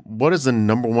direction, what is the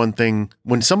number one thing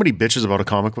when somebody bitches about a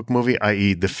comic book movie,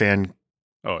 i.e. the fan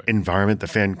environment, the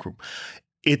fan group,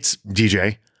 it's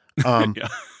DJ. Yeah.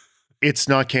 It's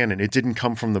not canon. It didn't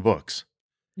come from the books.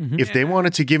 Mm-hmm. If they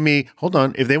wanted to give me,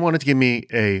 if they wanted to give me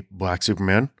a black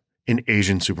Superman, an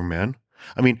Asian Superman,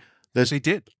 I mean, they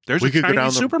did. There's a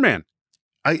Chinese Superman.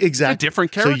 Exactly. It's a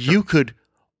different character. So you could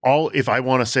if I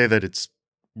want to say that it's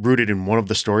rooted in one of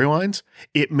the storylines,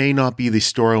 it may not be the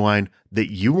storyline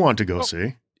that you want to go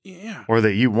see. Yeah. Or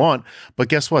that you want, but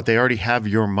guess what? They already have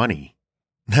your money.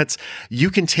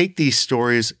 You can take these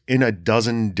stories in a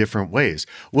dozen different ways.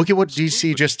 Look at what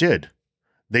DC just did.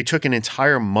 They took an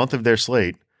entire month of their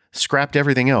slate, scrapped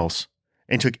everything else,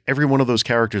 and took every one of those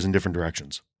characters in different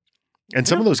directions. And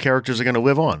some of those characters are going to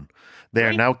live on. They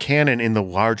are now canon in the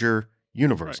larger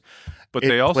universe. Right. But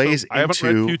they also, I haven't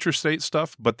read Future State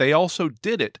stuff, but they also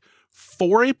did it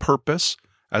for a purpose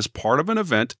as part of an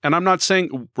event. And I'm not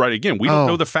saying, right, again, we don't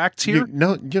know the facts here.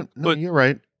 You're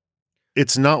right.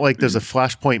 It's not like there's a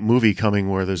Flashpoint movie coming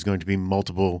where there's going to be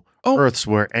multiple Earths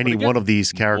where any one of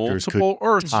these characters could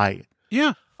tie.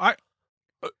 Yeah.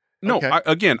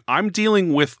 I'm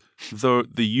dealing with the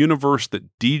universe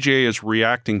that DJ is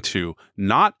reacting to,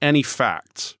 not any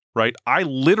facts. Right? I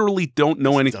literally don't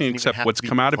know anything except what's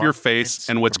come out of your face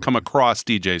and what's come across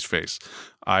DJ's face.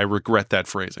 I regret that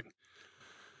phrasing.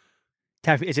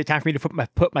 Is it time for me to put my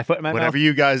foot in my mouth? Whatever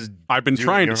you guys I've been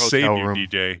trying to save you,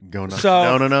 DJ. Go nuts.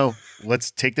 No. Let's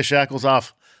take the shackles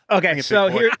off. Okay, so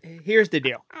here's the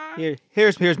deal.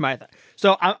 Here's my thought.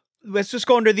 So let's just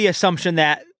go under the assumption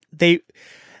that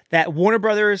that Warner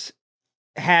Brothers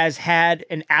has had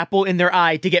an apple in their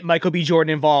eye to get Michael B.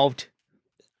 Jordan involved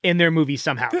in their movies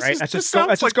somehow, right? This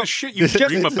sounds like the shit you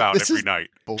dream about every night.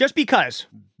 Just because.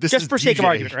 Just for sake of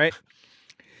argument, right?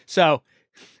 So,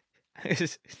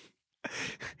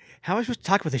 how am I supposed to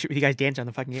talk about this shit with you guys dancing on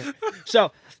the fucking air?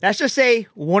 So, let's just say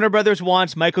Warner Brothers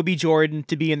wants Michael B. Jordan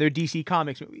to be in their DC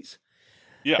Comics movies.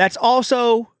 Yeah. That's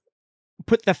also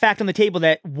put the fact on the table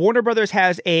that Warner Brothers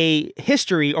has a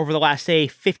history over the last, say,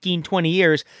 15, 20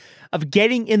 years of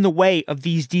getting in the way of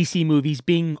these DC movies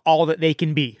being all that they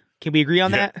can be. Can we agree on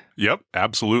that? Yep,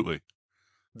 absolutely.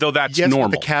 Though that's normal.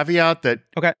 With the caveat that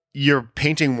you're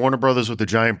painting Warner Brothers with a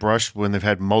giant brush when they've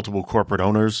had multiple corporate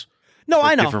owners. No,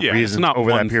 I know. Different reasons not over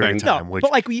that period of time. No,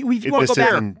 but like we want to go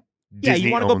back. Yeah,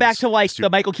 you want to go back to like the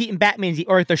Michael Keaton Batman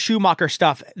or the Schumacher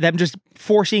stuff. Them just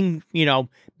forcing,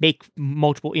 make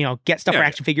multiple, get stuff for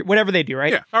action figure, whatever they do,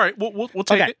 right? Yeah. All right. We'll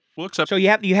take it. We'll accept. So you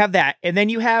have that, and then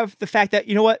you have the fact that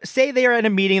say they are in a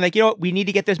meeting, like we need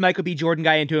to get this Michael B. Jordan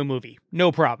guy into a movie,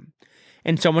 no problem,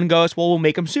 and someone goes, well, we'll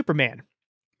make him Superman.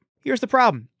 Here's the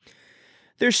problem: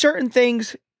 there's certain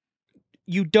things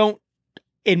you don't,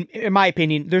 in my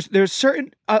opinion, there's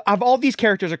certain of all these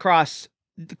characters across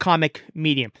the comic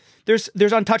medium. There's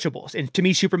untouchables, and to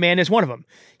me, Superman is one of them.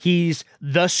 He's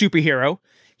the superhero.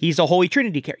 He's a Holy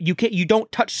Trinity character. You don't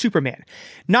touch Superman.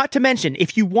 Not to mention,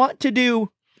 if you want to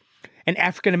do an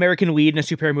African-American lead in a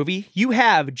superhero movie, you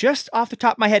have, just off the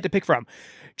top of my head to pick from,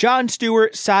 Jon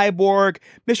Stewart, Cyborg,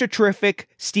 Mr. Terrific,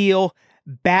 Steel,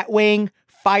 Batwing,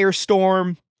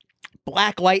 Firestorm,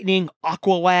 Black Lightning,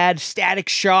 Aqualad, Static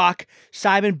Shock,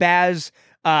 Simon Baz,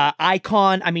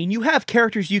 Icon. I mean, you have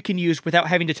characters you can use without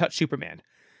having to touch Superman.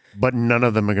 But none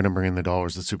of them are going to bring in the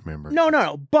dollars that Superman brings.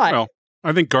 No. But well,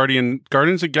 I think Guardians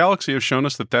of the Galaxy have shown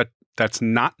us that's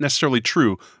not necessarily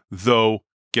true, though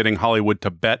getting Hollywood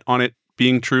to bet on it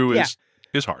being true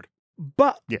is hard.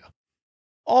 But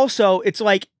also, it's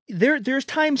like there's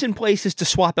times and places to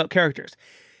swap out characters.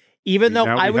 Even though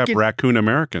I would have Raccoon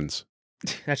Americans.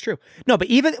 That's true. No, but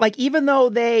even though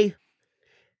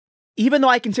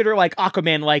I consider like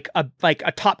Aquaman like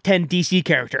a top 10 DC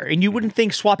character, and you wouldn't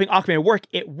think swapping Aquaman would work,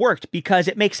 it worked because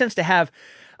it makes sense to have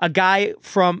a guy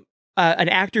from an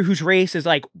actor whose race is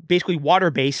like basically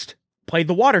water based play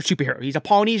the water superhero. He's a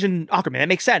Polynesian Aquaman. That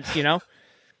makes sense, That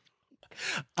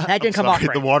didn't come off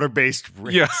right. The water based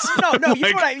race. Yes. No, you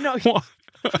know what I know.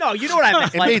 No, you know what I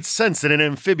meant. It made sense that an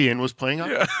amphibian was playing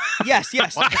Aquaman. Yeah.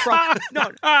 Yes.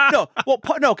 No. Well,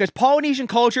 no, because Polynesian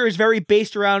culture is very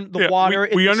based around the water.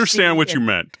 We understand what you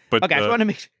meant, but okay, I just want to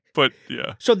make. But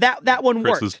yeah. So that one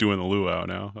worked. Chris is doing the luau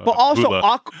now. But also,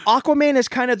 Aquaman is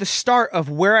kind of the start of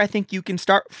where I think you can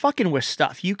start fucking with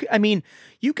stuff. You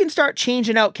can start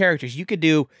changing out characters. You could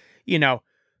do,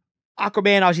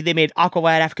 Aquaman. Obviously, they made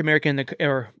Aqualad African American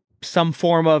or some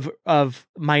form of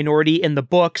minority in the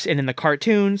books and in the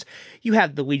cartoons. You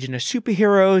have the Legion of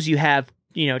Superheroes. You have,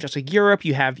 just like Europe.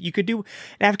 You could do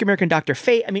an African American Dr.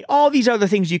 Fate. I mean, all these other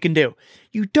things you can do.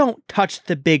 You don't touch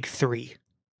the big three.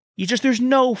 There's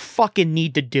no fucking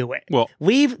need to do it. Well,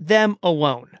 leave them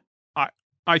alone.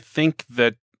 I think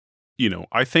that,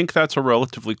 I think that's a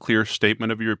relatively clear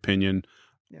statement of your opinion.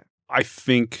 Yeah. I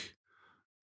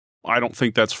don't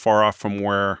think that's far off from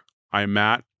where I'm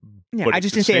at. Yeah, I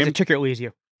just didn't say it as articulately as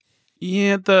you.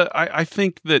 Yeah, I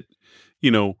think that,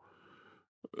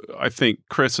 I think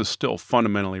Chris is still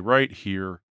fundamentally right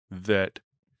here that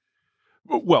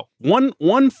Well,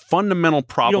 one fundamental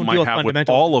problem deal I with have with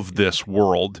fundamentals. all of this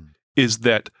world is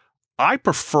that I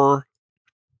prefer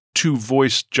to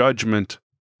voice judgment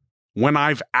when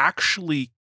I've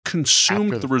actually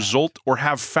consumed After the the result or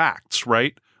have facts,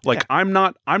 right? Like Yeah. I'm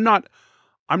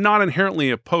not inherently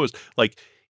opposed. Like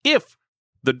if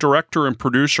the director and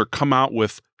producer come out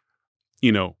with,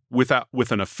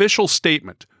 with an official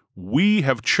statement, we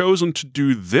have chosen to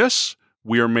do this,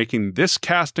 we are making this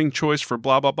casting choice for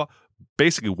blah blah blah.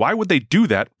 Basically, why would they do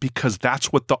that? Because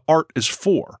that's what the art is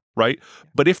for, right?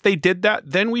 But if they did that,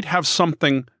 then we'd have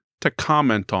something to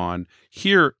comment on.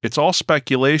 Here, it's all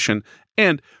speculation,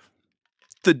 and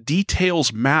the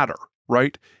details matter,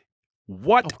 right?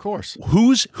 Of course.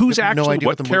 Who's We have no actually idea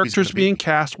what what the movie's characters gonna be. being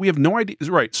cast? We have no idea,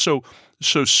 right? So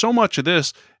much of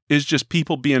this is just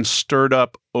people being stirred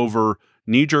up over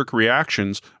knee-jerk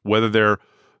reactions, whether they're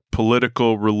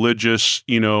political, religious,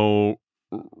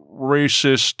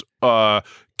 racist,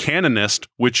 canonist,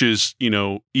 which is,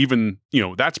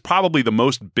 that's probably the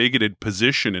most bigoted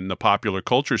position in the popular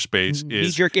culture space.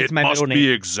 Is Knee-jerk is it my must middle be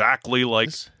name. exactly like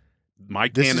my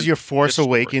This canon. is your Force story.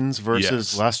 Awakens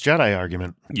versus Yes. Last Jedi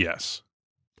argument. Yes.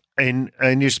 And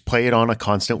you just play it on a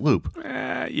constant loop.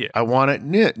 Yeah. I want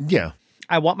it. Yeah.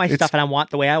 I want my It's- stuff and I want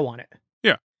the way I want it.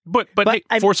 But hey,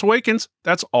 I'm- Force Awakens,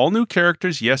 that's all new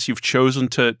characters. Yes, you've chosen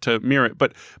to mirror it.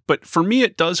 But for me,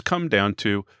 it does come down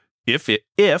to if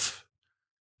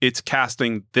it's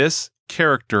casting this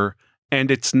character and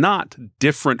it's not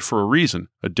different for a reason,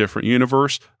 a different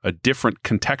universe, a different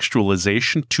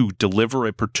contextualization to deliver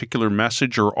a particular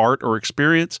message or art or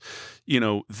experience,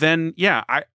 then yeah,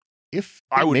 If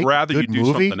I they would make a rather you good do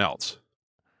movie, something else.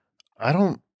 I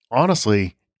don't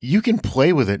honestly. You can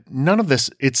play with it. None of this.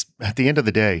 It's at the end of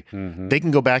the day, they can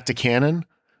go back to canon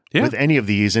Yeah. with any of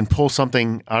these and pull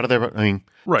something out of there. I mean,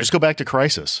 Right. just go back to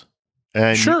Crisis,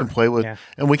 and Sure. you can play with, Yeah.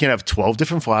 and we can have 12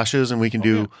 different flashes, and we can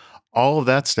do all of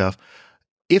that stuff.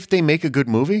 If they make a good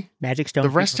movie, Magic Stone. The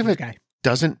rest of it- Guy.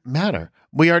 doesn't matter.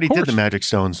 We already did course. the Magic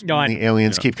Stones. No, I and the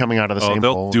aliens Yeah. keep coming out of the Oh, same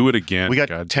they'll hole. do it again. We got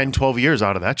God. 10, 12 years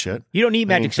out of that shit. You don't need I mean,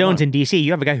 Magic come Stones on. in DC.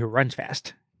 You have a guy who runs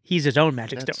fast. He's his own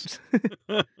Magic That's-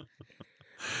 Stones.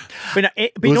 But, no,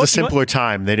 It was a simpler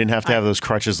time. They didn't have to have those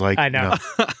crutches like I know.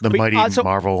 the But mighty also-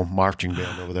 Marvel marching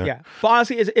band over there. Yeah, but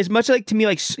honestly, as much like to me,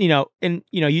 like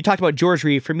you talked about George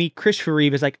Reeve. For me, Christopher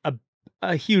Reeve is like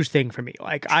a huge thing for me.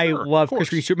 Like I Sure, love of course.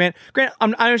 Chris Reeve Superman. Grant, I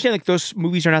understand like those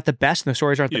movies are not the best and the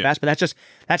stories aren't the Yeah. best, but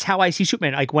that's how I see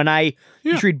Superman. Like when I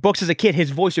used to read books as a kid, his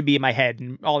voice would be in my head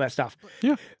and all that stuff.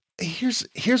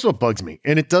 Here's what bugs me,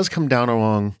 and it does come down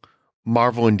along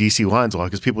Marvel and DC lines a lot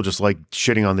because people just like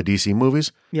shitting on the DC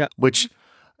movies. Yeah. Which,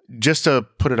 just to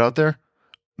put it out there,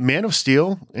 Man of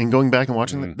Steel and going back and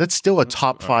watching that, that's still a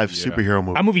top 5 yeah. superhero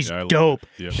movie. That movie's Yeah, I love dope.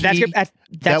 it. Yeah. That's He- that's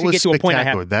that gonna was get to a point I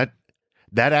spectacular. have.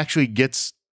 That actually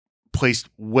gets placed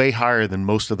way higher than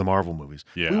most of the Marvel movies.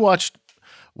 Yeah.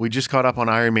 We just caught up on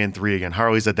Iron Man 3 again.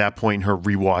 Harley's at that point in her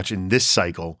rewatch in this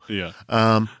cycle. Yeah.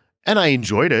 And I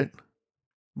enjoyed it,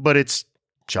 but it's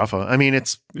Jaffa. I mean,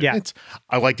 Yeah.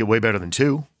 I liked it way better than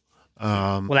 2.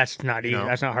 Well, that's not easy. know.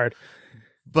 That's not hard.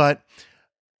 But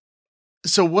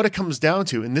so what it comes down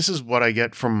to, and this is what I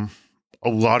get from a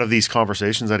lot of these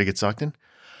conversations that I get sucked in,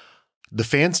 the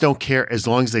fans don't care as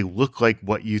long as they look like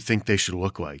what you think they should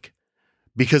look like.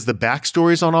 Because the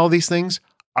backstories on all these things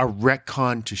are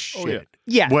retcon to shit.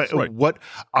 Yeah, What right. what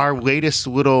our latest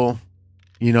little,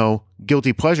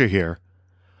 guilty pleasure here,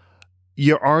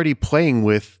 you're already playing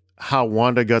with how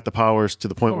Wanda got the powers to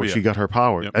the point Oh, where yeah. she got her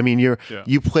power. Yep. I mean, Yeah.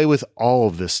 you play with all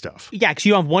of this stuff. yeah. Because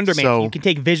you have Wonder Man, So- you can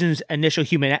take Vision's initial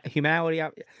humanity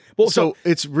out. Well, So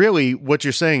it's really what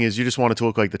you're saying is you just want it to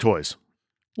look like the toys.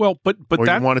 Well, but Or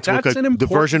that, you want it to look that's like an the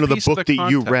version of the important book piece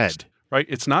that you context, read. right?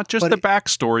 It's not just But the it-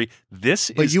 backstory. This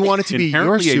But is you want it to be your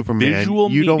inherently a Superman. visual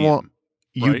You don't medium, want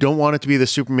you right? don't want it to be the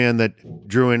Superman that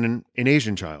drew in an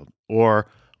Asian child or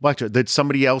black child, that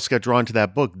somebody else got drawn to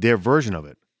that book, their version of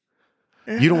it.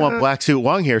 You don't want black suit,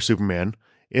 long hair Superman.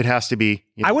 It has to be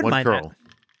I wouldn't one mind girl.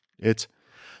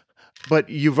 But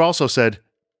you've also said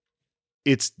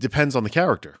it depends on the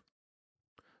character.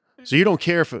 So you don't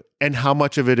care and how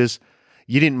much of it is.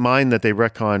 You didn't mind that they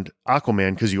retconned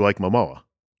Aquaman because you like Momoa.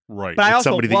 right? But I It's also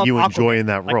somebody that love you Aquaman. enjoy in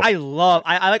that Like, role.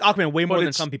 I like Aquaman way more than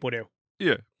it's- some people do.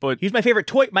 yeah, but He's my favorite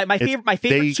toy. My It's-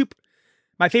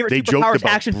 favorite they joked superpowers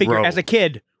about action figure bro. as a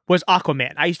kid was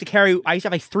Aquaman. I used to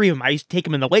have like 3 of them. I used to take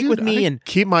them in the lake with Dude, me, I and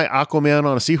keep my Aquaman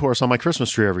on a seahorse on my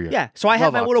Christmas tree every year. yeah. So I had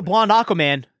Love my little blonde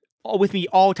Aquaman with me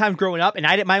all the time growing up, and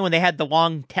I didn't mind when they had the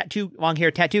long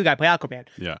hair tattoo guy play Aquaman.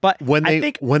 Yeah. But When I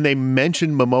think when they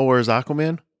mentioned Momoa as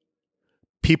Aquaman,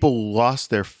 people lost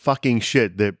their fucking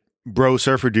shit that bro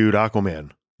surfer dude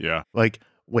Aquaman. yeah, Like,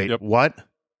 Wait, Yep. what?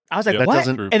 I was like, Yep, what?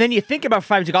 doesn't- True. And then you think about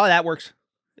 5 years ago, oh, that works.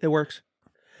 It works.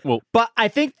 Well- but I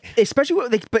think, especially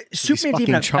with, like, but He's Superman's fucking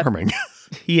even charming.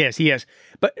 He is.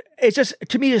 But it's just,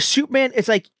 to me, the Superman, it's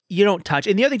like, you don't touch.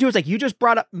 And the other thing too is like, you just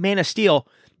brought up Man of Steel.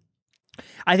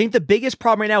 I think the biggest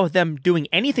problem right now with them doing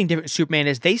anything different with Superman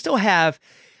is they still have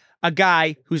a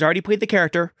guy who's already played the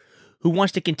character, who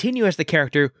wants to continue as the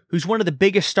character, who's one of the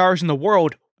biggest stars in the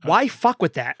world. Why fuck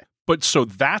with that? But so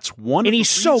that's one. And of the he's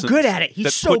so reasons good at it. He's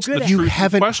that so puts good the at it. You truth in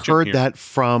haven't question heard here. that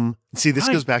from. See, this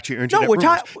Right. goes back to your internet we're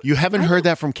rumors. talking- You haven't I heard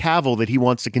know. that from Cavill that he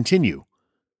wants to continue.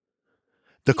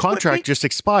 The contract just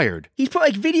expired. He's put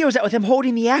like videos out with him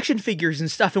holding the action figures and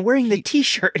stuff and wearing the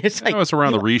T-shirt. And it's like, It was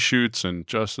around he, the reshoots and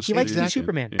Justice. he likes to be League.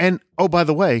 Superman. Yeah. And oh, by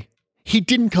the way, he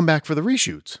didn't come back for the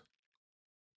reshoots.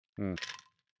 Hmm.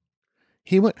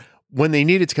 He went when they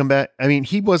needed to come back. I mean,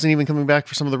 he wasn't even coming back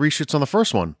for some of the reshoots on the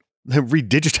first one. They're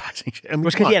redigitizing. I mean, It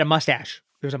was come because on. he had a mustache.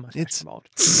 There was a mustache It's- involved.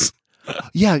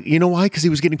 Yeah, you know why? Because he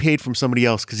was getting paid from somebody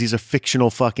else. Because he's a fictional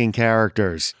fucking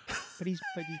characters. But he's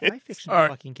my fictional All right.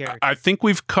 fucking character. I think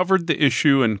we've covered the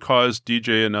issue and caused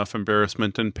DJ enough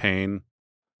embarrassment and pain.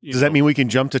 You Does that know, mean we can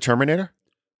jump to Terminator?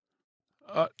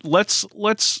 let's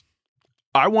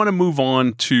I want to move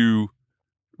on to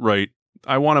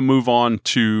I want to move on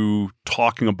to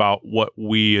talking about what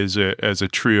we as a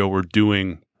trio were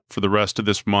doing for the rest of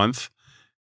this month.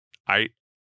 I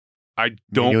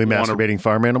don't Manually want to masturbating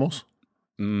farm animals?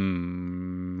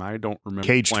 I don't remember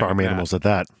Caged playing farm that. animals at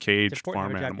that. Caged It's important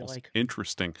farm to have a job you animals. like.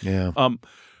 Interesting. Yeah.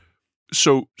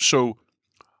 So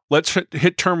let's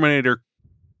hit Terminator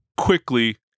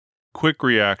quickly. Quick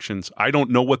reactions. I don't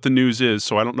know what the news is,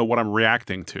 so I don't know what I'm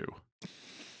reacting to.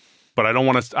 But I don't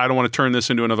want to turn this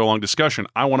into another long discussion.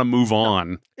 I want to move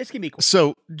on. This can be cool.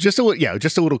 So just a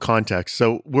little context.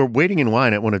 So we're waiting in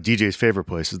line at one of DJ's favorite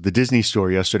places, the Disney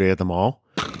store yesterday at the mall.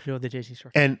 You know, the Disney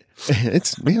store. And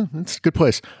it's a good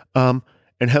place. And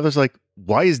Heather's like,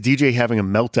 why is DJ having a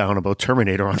meltdown about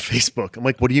Terminator on Facebook? I'm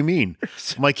like, what do you mean?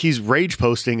 I'm like, he's rage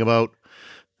posting about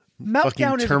Meltdown fucking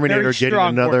is a Terminator very getting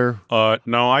strong word. another.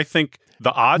 No, I think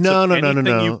the odds No, of no, no, anything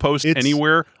no, no. you post It's-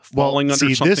 anywhere falling well, under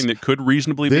see, something this- that could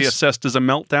reasonably be this- assessed as a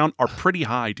meltdown are pretty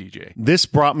high, DJ. This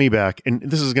brought me back, and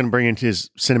this is going to bring into his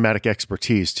cinematic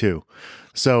expertise too.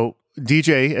 So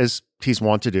DJ, as he's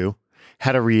wont to do,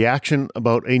 had a reaction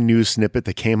about a news snippet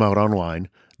that came out online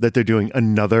that they're doing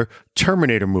another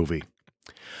Terminator movie.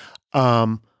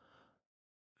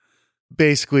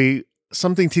 Basically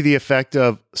something to the effect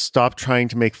of "Stop trying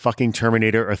to make fucking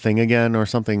Terminator a thing again" or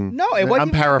something. No, it wasn't I'm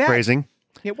even that paraphrasing.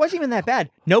 It wasn't even that bad.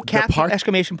 No caps, part-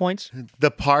 exclamation points. The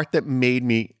part that made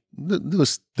me there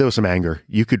was some anger.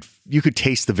 You could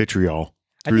taste the vitriol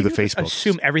through the I think you Facebook.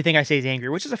 assume everything I say is angry,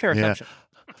 which is a fair Yeah. assumption.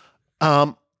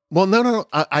 Well, no.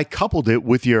 I coupled it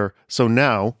with so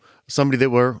now somebody that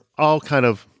we're all kind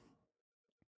of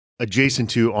adjacent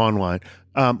to online.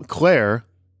 Claire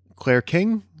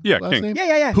King? Yeah, last King. name?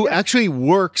 Yeah. Who actually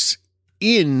works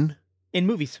in In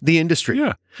movies. the industry.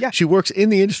 Yeah. She works in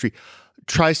the industry,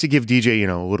 tries to give DJ,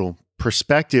 a little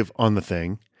perspective on the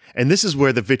thing. And this is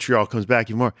where the vitriol comes back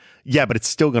even more. Yeah, but it's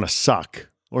still going to suck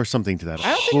or something to that.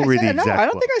 I don't think We'll I read said the that. No, exact I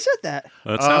don't quote. think I said that.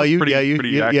 That Oh, sounds you pretty accurate.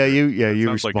 you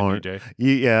Sounds like a respond.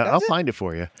 DJ. I'll Does it? find it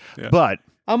for you. Yeah. But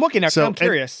I'm looking at it. So, I'm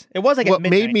curious. It was like at what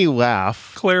midnight. made me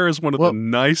laugh, Claire is one of Well, the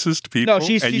nicest people.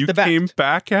 she's and you the best. came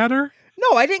back at her?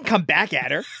 No, I didn't come back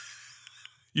at her.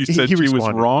 You said he she was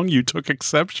responded. wrong? You took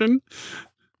exception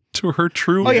to her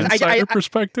true Oh, yes, insider I-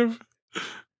 perspective?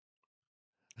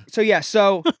 So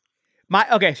so so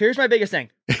here's my biggest thing.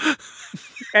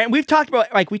 And we've talked about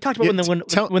Yeah,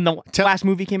 when the tell- last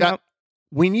movie came out.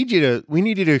 we need you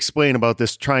to explain about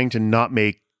this trying to not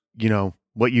make,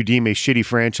 what you deem a shitty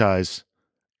franchise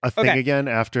a thing Okay. again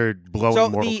after blowing So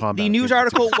Mortal Kombat. the news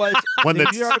article was one the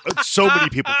that news article- so many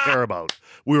people care about.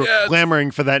 We were Yes.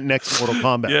 clamoring for that next Mortal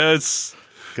Kombat Yes.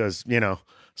 because,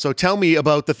 So tell me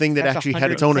about the thing that That's actually had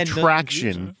its own 110 million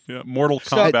attraction. Yeah. Mortal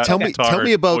So- Kombat. Tell me guitar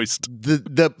about voiced.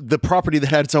 the property that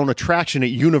had its own attraction at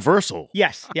Universal.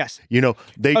 Yes.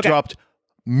 They Okay. dropped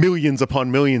millions upon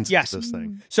millions Yes. into this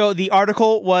thing. So the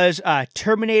article was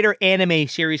Terminator anime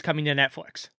series coming to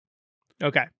Netflix.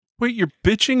 Okay. Wait, you're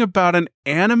bitching about an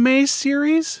anime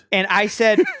series? And I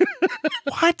said,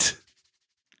 What?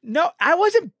 no, I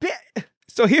wasn't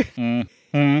So here,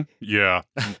 Yeah.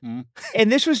 Mhm.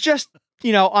 and this was just,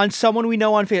 on someone we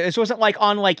know on Facebook. This wasn't like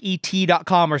on like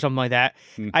et.com or something like that.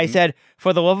 I Mhm. said,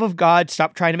 for the love of God,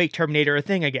 stop trying to make Terminator a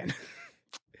thing again.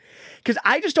 Because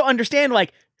I just don't understand,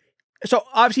 so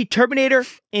obviously Terminator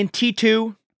and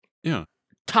T2, Yeah.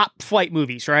 top flight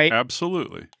movies, right?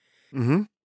 Absolutely. Mm-hmm.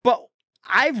 But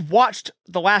I've watched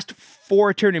the last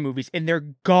 4 Terminator movies, and they're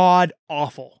god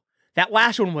awful. That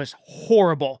last one was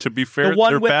horrible. To be fair,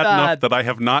 one they're with, bad enough that I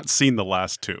have not seen the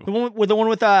last two. The one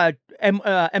with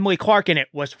Emily Clark in it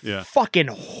was fucking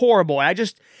horrible. And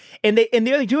the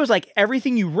other thing too is like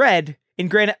everything you read in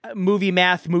granted movie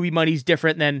money's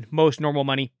different than most normal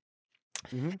money.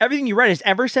 Mm-hmm. Everything you read is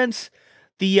ever since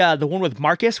the one with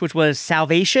Marcus, which was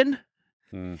Salvation.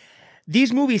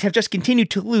 These movies have just continued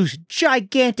to lose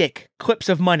gigantic clips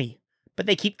of money, but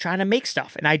they keep trying to make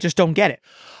stuff, and I just don't get it.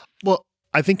 Well,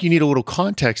 I think you need a little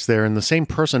context there, and the same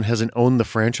person hasn't owned the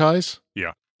franchise.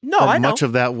 Yeah. No, I know. Much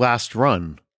of that last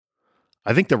run.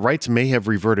 I think the rights may have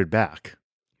reverted back.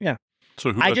 Yeah.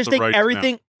 So who I has just the think rights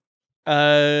everything.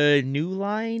 New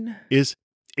Line is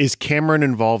Cameron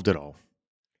involved at all?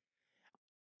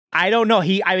 I don't know.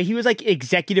 He was like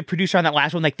executive producer on that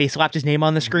last one. Like they slapped his name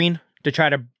on the screen to try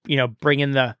to bring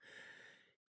in the.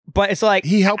 But it's like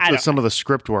he helped with some of the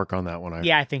script work on that one.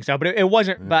 I think so, but it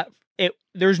wasn't. Yeah. But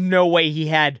there's no way he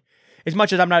had. As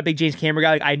much as I'm not a big James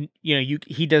Cameron guy, like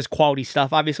he does quality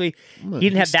stuff. Obviously, he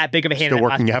didn't have that big of a hand. Still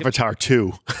working Avatar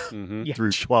 2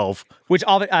 through 12, which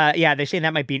all they're saying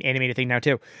that might be an animated thing now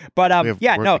too. But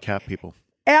the cat people.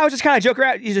 And I was just kind of joking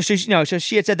around. So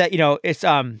she had said that it's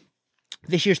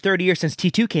this year's 30 years since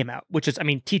T2 came out, which is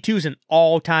T2 is an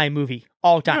all-time movie,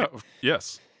 all time. Yeah,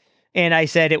 yes. And I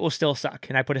said it will still suck,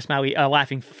 and I put a smiley,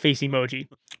 laughing face emoji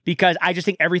because I just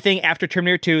think everything after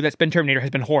Terminator 2 that's been Terminator has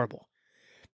been horrible.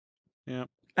 Yeah.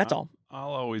 That's all. I'll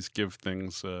always give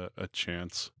things a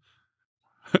chance.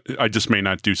 I just may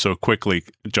not do so quickly,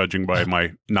 judging by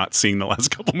my not seeing the last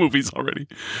couple movies already.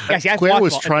 Yeah, Claire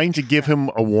was trying to give him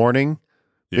a warning,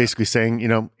 basically saying,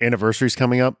 anniversary's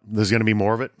coming up. There's going to be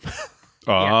more of it.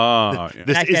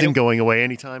 This isn't going away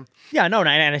anytime. Yeah, no,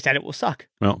 and I said it will suck.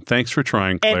 Well, thanks for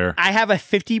trying, Claire. And I have a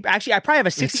 50, actually, I probably have a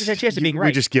 60% chance of being right.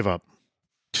 We just give up.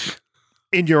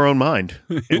 In your own mind,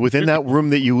 within that room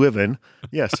that you live in,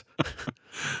 yes.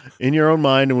 In your own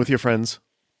mind and with your friends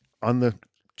on the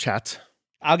chat.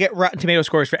 I'll get Rotten Tomato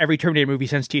scores for every Terminator movie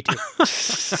since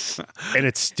T2. And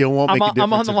it still won't make a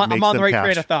difference. I'm on the right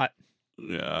train of thought.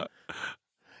 Yeah.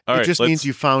 It just means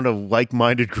you found a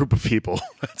like-minded group of people.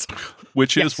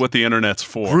 Which is what the internet's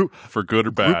for good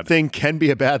or bad. Group thing can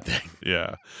be a bad thing.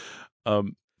 Yeah.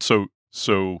 So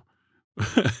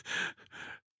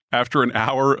after an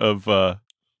hour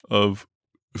of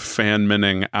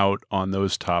fan-minning out on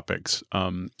those topics,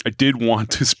 I did want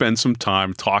to spend some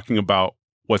time talking about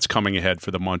what's coming ahead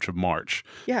for the month of March.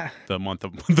 Yeah. The month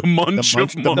of March.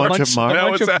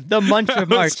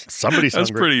 Somebody's That's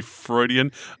hungry. pretty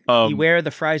Freudian. Beware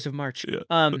the fries of March.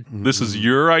 Yeah. This is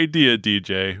your idea,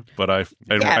 DJ, but I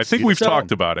think we've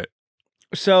talked about it.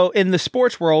 So in the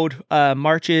sports world,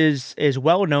 March is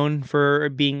well known for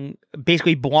being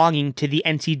basically belonging to the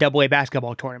NCAA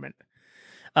basketball tournament.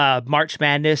 March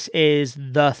Madness is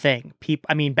the thing.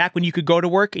 Back when you could go to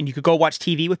work and you could go watch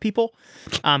TV with people,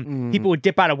 people would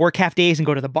dip out of work half days and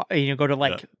go to the bar, go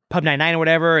to Pub 99 or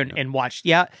whatever and watch.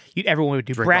 Yeah, everyone would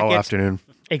do drink brackets all afternoon.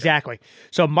 Exactly.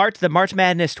 So the March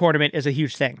Madness tournament is a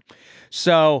huge thing.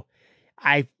 So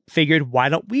I figured, why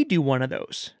don't we do one of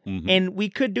those? And we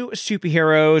could do it with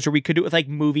superheroes, or we could do it with like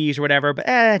movies or whatever. But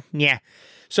yeah.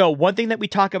 So one thing that we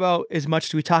talk about, as much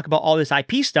as we talk about all this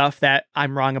IP stuff that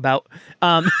I'm wrong about,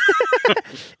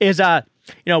 is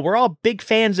we're all big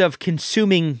fans of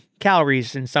consuming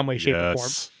calories in some way, shape, or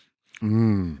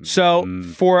form. So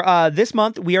for this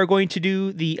month, we are going to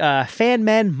do the Fan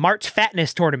Men March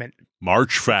Fatness Tournament.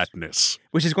 March Fatness.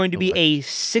 Which is going to be a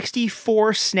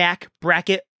 64 snack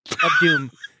bracket of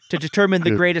doom to determine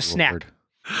the greatest snack.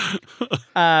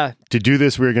 To do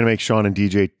this, we're going to make Sean and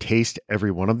DJ taste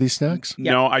every one of these snacks.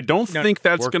 Yeah. No, I don't think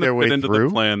that's going to fit into the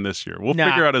plan this year. We'll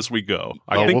figure out as we go.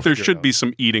 I think there should be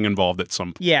some eating involved at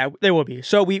some point. Yeah, there will be.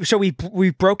 So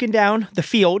we've broken down the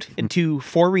field into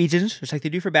 4 regions, just like they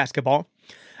do for basketball.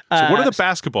 So what are the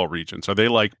basketball regions? Are they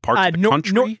like parts of the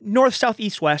country? North, south,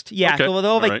 east, west. Yeah. Okay. So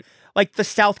they'll have like the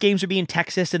south games would be in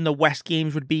Texas and the west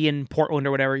games would be in Portland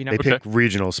or whatever. They pick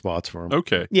regional spots for them.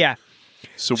 Okay. Yeah.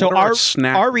 So what are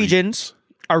our regions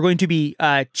are going to be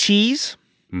cheese,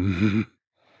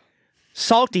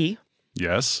 salty,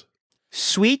 yes,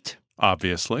 sweet,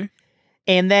 obviously,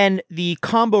 and then the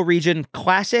combo region: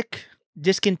 classic,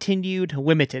 discontinued,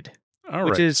 limited. All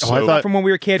which right. is I thought from when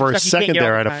we were kids. For a second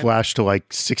there, I had a flash to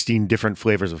like 16 different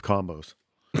flavors of combos.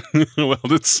 Well,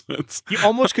 that's you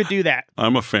almost could do that.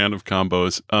 I'm a fan of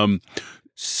combos.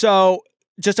 So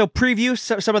just a preview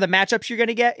some of the matchups you're going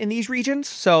to get in these regions.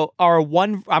 So we're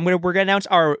going to announce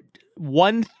our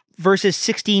 1 versus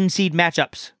 16 seed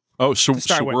matchups. Oh, so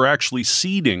we're actually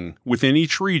seeding within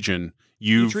each region.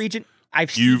 Each region, I've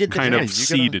seeded kind of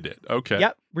seeded it. Okay.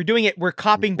 Yep, we're doing it. We're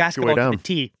copying basketball to the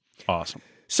T. Awesome.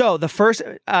 So the first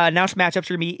announced matchups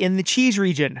are going to be in the cheese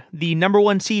region. The number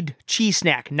 1 seed cheese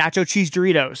snack, Nacho Cheese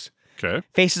Doritos,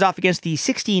 faces off against the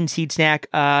 16 seed snack,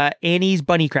 Annie's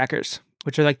Bunny Crackers,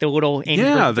 which are like the little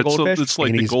Annie's goldfish. It's like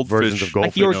Annie's the goldfish. versions of goldfish.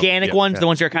 Like the organic ones, the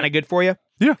ones that are kind of good for you.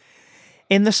 Yeah.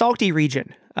 In the salty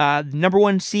region, number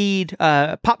 1 seed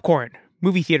popcorn,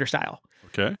 movie theater style,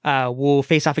 will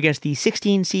face off against the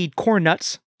 16 seed Corn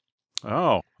Nuts.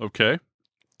 Oh, okay.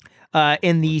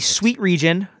 In the sweet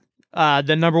region,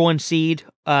 the number 1 seed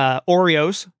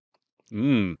Oreos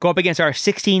go up against our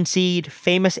 16 seed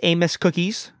Famous Amos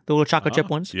cookies, the little chocolate chip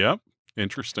ones. Yep.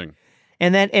 Interesting.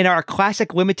 And then in our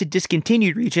classic limited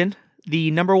discontinued region,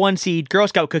 the number 1 seed Girl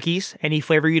Scout cookies, any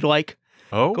flavor you'd like,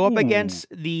 go up against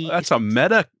the... That's a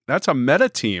meta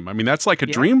team. I mean, that's like a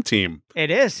dream team.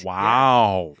 It is.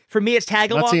 Wow. Yeah. For me, it's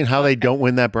tag along. Not seeing how they don't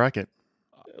win that bracket.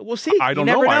 We'll see. I don't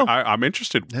know. I'm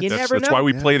interested. That's why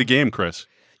we play the game, Chris.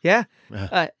 Yeah.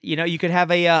 You could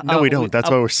have a... no, we don't. That's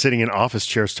why we're sitting in office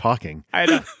chairs talking. I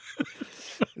know.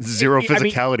 Zero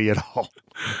physicality at all.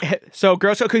 So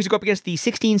Girl Scout cookies go up against the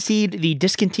 16 seed, the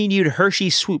discontinued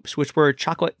Hershey Swoops, which were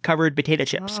chocolate-covered potato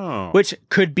chips, which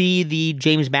could be the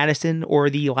James Madison or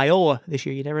the Loyola this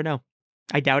year. You never know.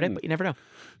 I doubt it, but you never know.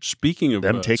 Speaking of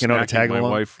them taking out a tag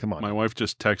along, my wife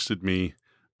just texted me.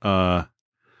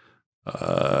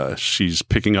 She's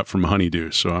picking up from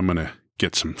Honeydew, so I'm gonna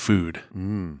get some food.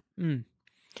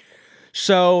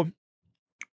 So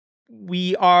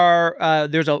we are.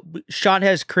 Sean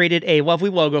has created a lovely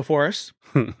logo for us,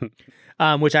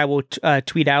 which I will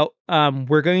tweet out.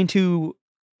 We're going to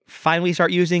finally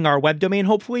start using our web domain,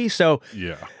 hopefully. So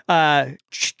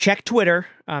check Twitter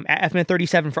at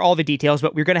FMN37 for all the details.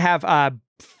 But we're going to have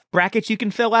brackets you can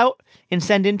fill out and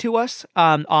send in to us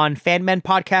on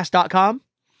fanmenpodcast.com.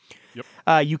 Yep.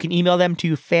 You can email them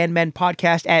to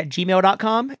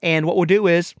fanmenpodcast@gmail.com. And what we'll do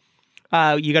is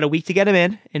you got a week to get them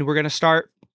in, and we're going to start.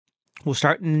 We'll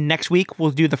start next week. We'll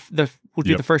do the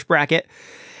first bracket,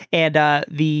 and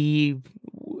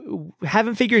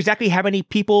haven't figured exactly how many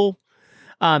people.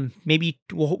 Maybe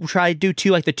we'll try to do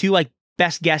two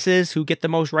best guesses who get the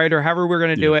most right, or however we're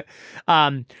going to do it.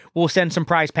 We'll send some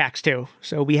prize packs too,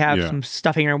 so we have some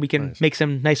stuff here, and we can make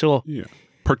some nice little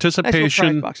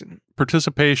participation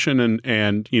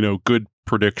and good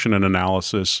prediction and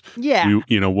analysis. Yeah,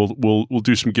 we'll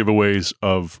do some giveaways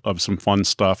of some fun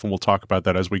stuff, and we'll talk about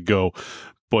that as we go.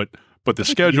 But the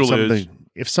schedule is,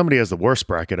 if somebody has the worst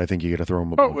bracket, I think you got to throw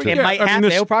them a bone. It might happen.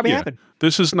 It'll probably happen.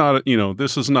 This is not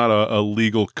a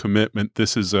legal commitment.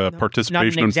 This is a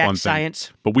participation and fun science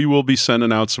thing. But we will be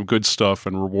sending out some good stuff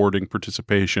and rewarding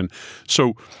participation.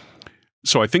 So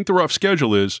I think the rough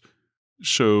schedule is.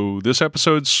 So this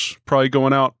episode's probably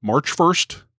going out March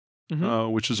 1st,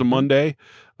 which is a Monday.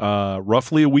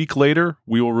 Roughly a week later,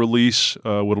 we will release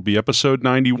what'll be episode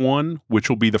 91, which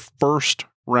will be the first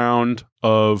round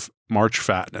of March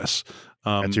Fatness.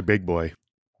 That's your big boy.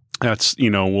 That's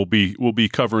we'll be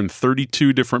covering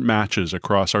 32 different matches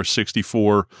across our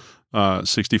 64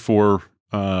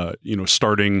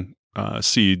 starting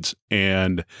seeds,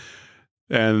 and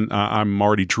I'm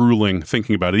already drooling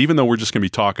thinking about it, even though we're just going to be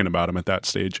talking about them at that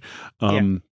stage.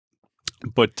 But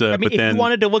if you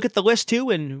wanted to look at the list too,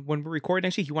 and when we record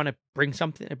next week, you want to bring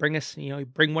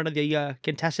bring one of the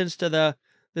contestants to the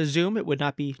Zoom, it would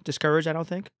not be discouraged, I don't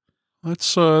think.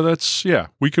 That's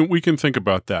we can think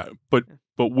about that. But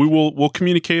we'll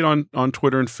communicate on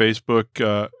Twitter and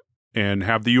Facebook, and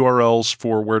have the URLs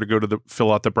for where to go to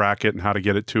fill out the bracket and how to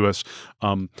get it to us.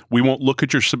 We won't look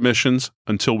at your submissions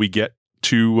until we get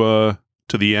to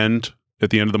the end at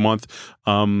the end of the month,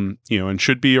 and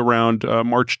should be around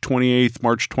March 28th,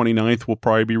 March 29th. We'll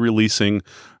probably be releasing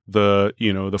the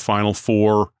final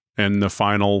four and the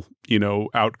final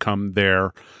outcome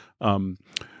there.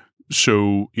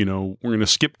 So we're going to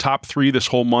skip top 3 this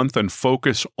whole month and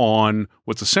focus on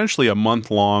what's essentially a month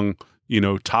long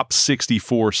top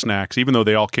 64 snacks, even though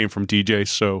they all came from DJ.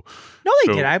 So no,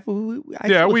 they did.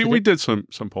 We did some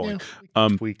polling. Yeah,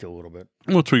 tweaked a little bit.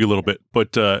 We'll tweak a little bit,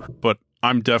 but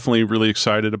I'm definitely really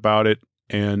excited about it,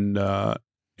 and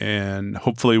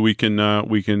hopefully we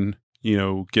can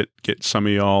get some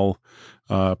of y'all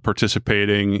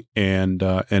participating and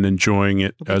enjoying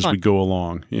it as we go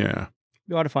along. Yeah,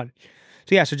 be a lot of fun.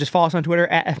 So just follow us on Twitter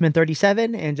at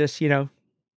FMN37, and just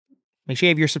make sure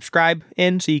you have your subscribe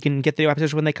in so you can get the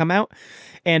episodes when they come out.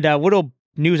 And little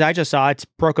news I just saw, it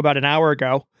broke about an hour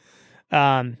ago.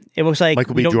 It looks like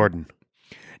Michael B. Jordan.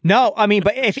 No, I mean,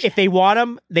 but if they want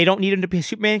him, they don't need him to be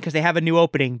Superman because they have a new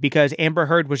opening, because Amber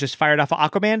Heard was just fired off of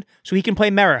Aquaman, so he can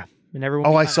play Mera. And everyone.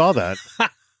 Oh, I saw that.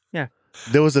 Yeah.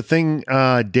 There was a thing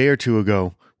a day or two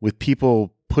ago with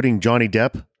people putting Johnny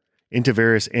Depp into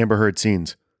various Amber Heard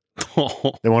scenes.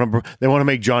 They want to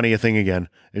make Johnny a thing again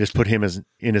and just put him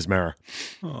in his mirror.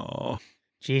 Oh.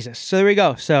 Jesus. So there we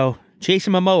go. So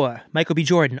Jason Momoa, Michael B.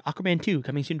 Jordan, Aquaman 2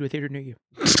 coming soon to a theater near you.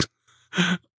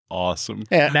 Awesome.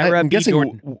 Hey, Mara I'm B. guessing.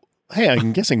 Jordan. Hey,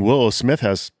 I'm guessing Willow Smith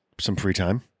has some free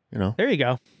time. You know, There you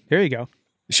go. There you go.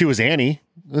 she was Annie.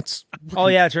 Let's Oh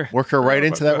yeah, that's right. work her right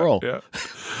into that role. Yeah.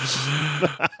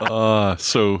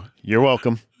 So You're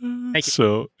welcome. Thank you.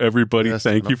 So everybody, Yes,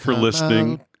 thank you for come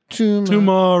listening. out tomorrow.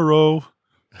 Tomorrow,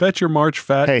 bet your March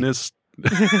fatness.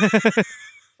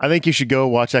 I think you should go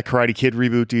watch that Karate Kid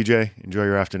reboot, DJ. Enjoy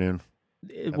your afternoon.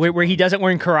 Where he doesn't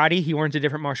learn karate, he learns a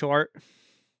different martial art.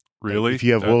 Really? If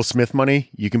you have That's- Will Smith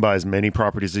money, you can buy as many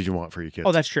properties as you want for your kids.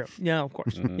 Oh, that's true. Yeah, of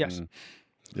course. Yes.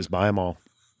 Just buy them all.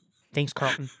 Thanks,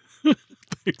 Carlton.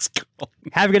 Thanks, Colin.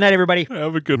 Have a good night, everybody.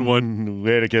 Have a good one.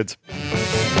 Later, kids.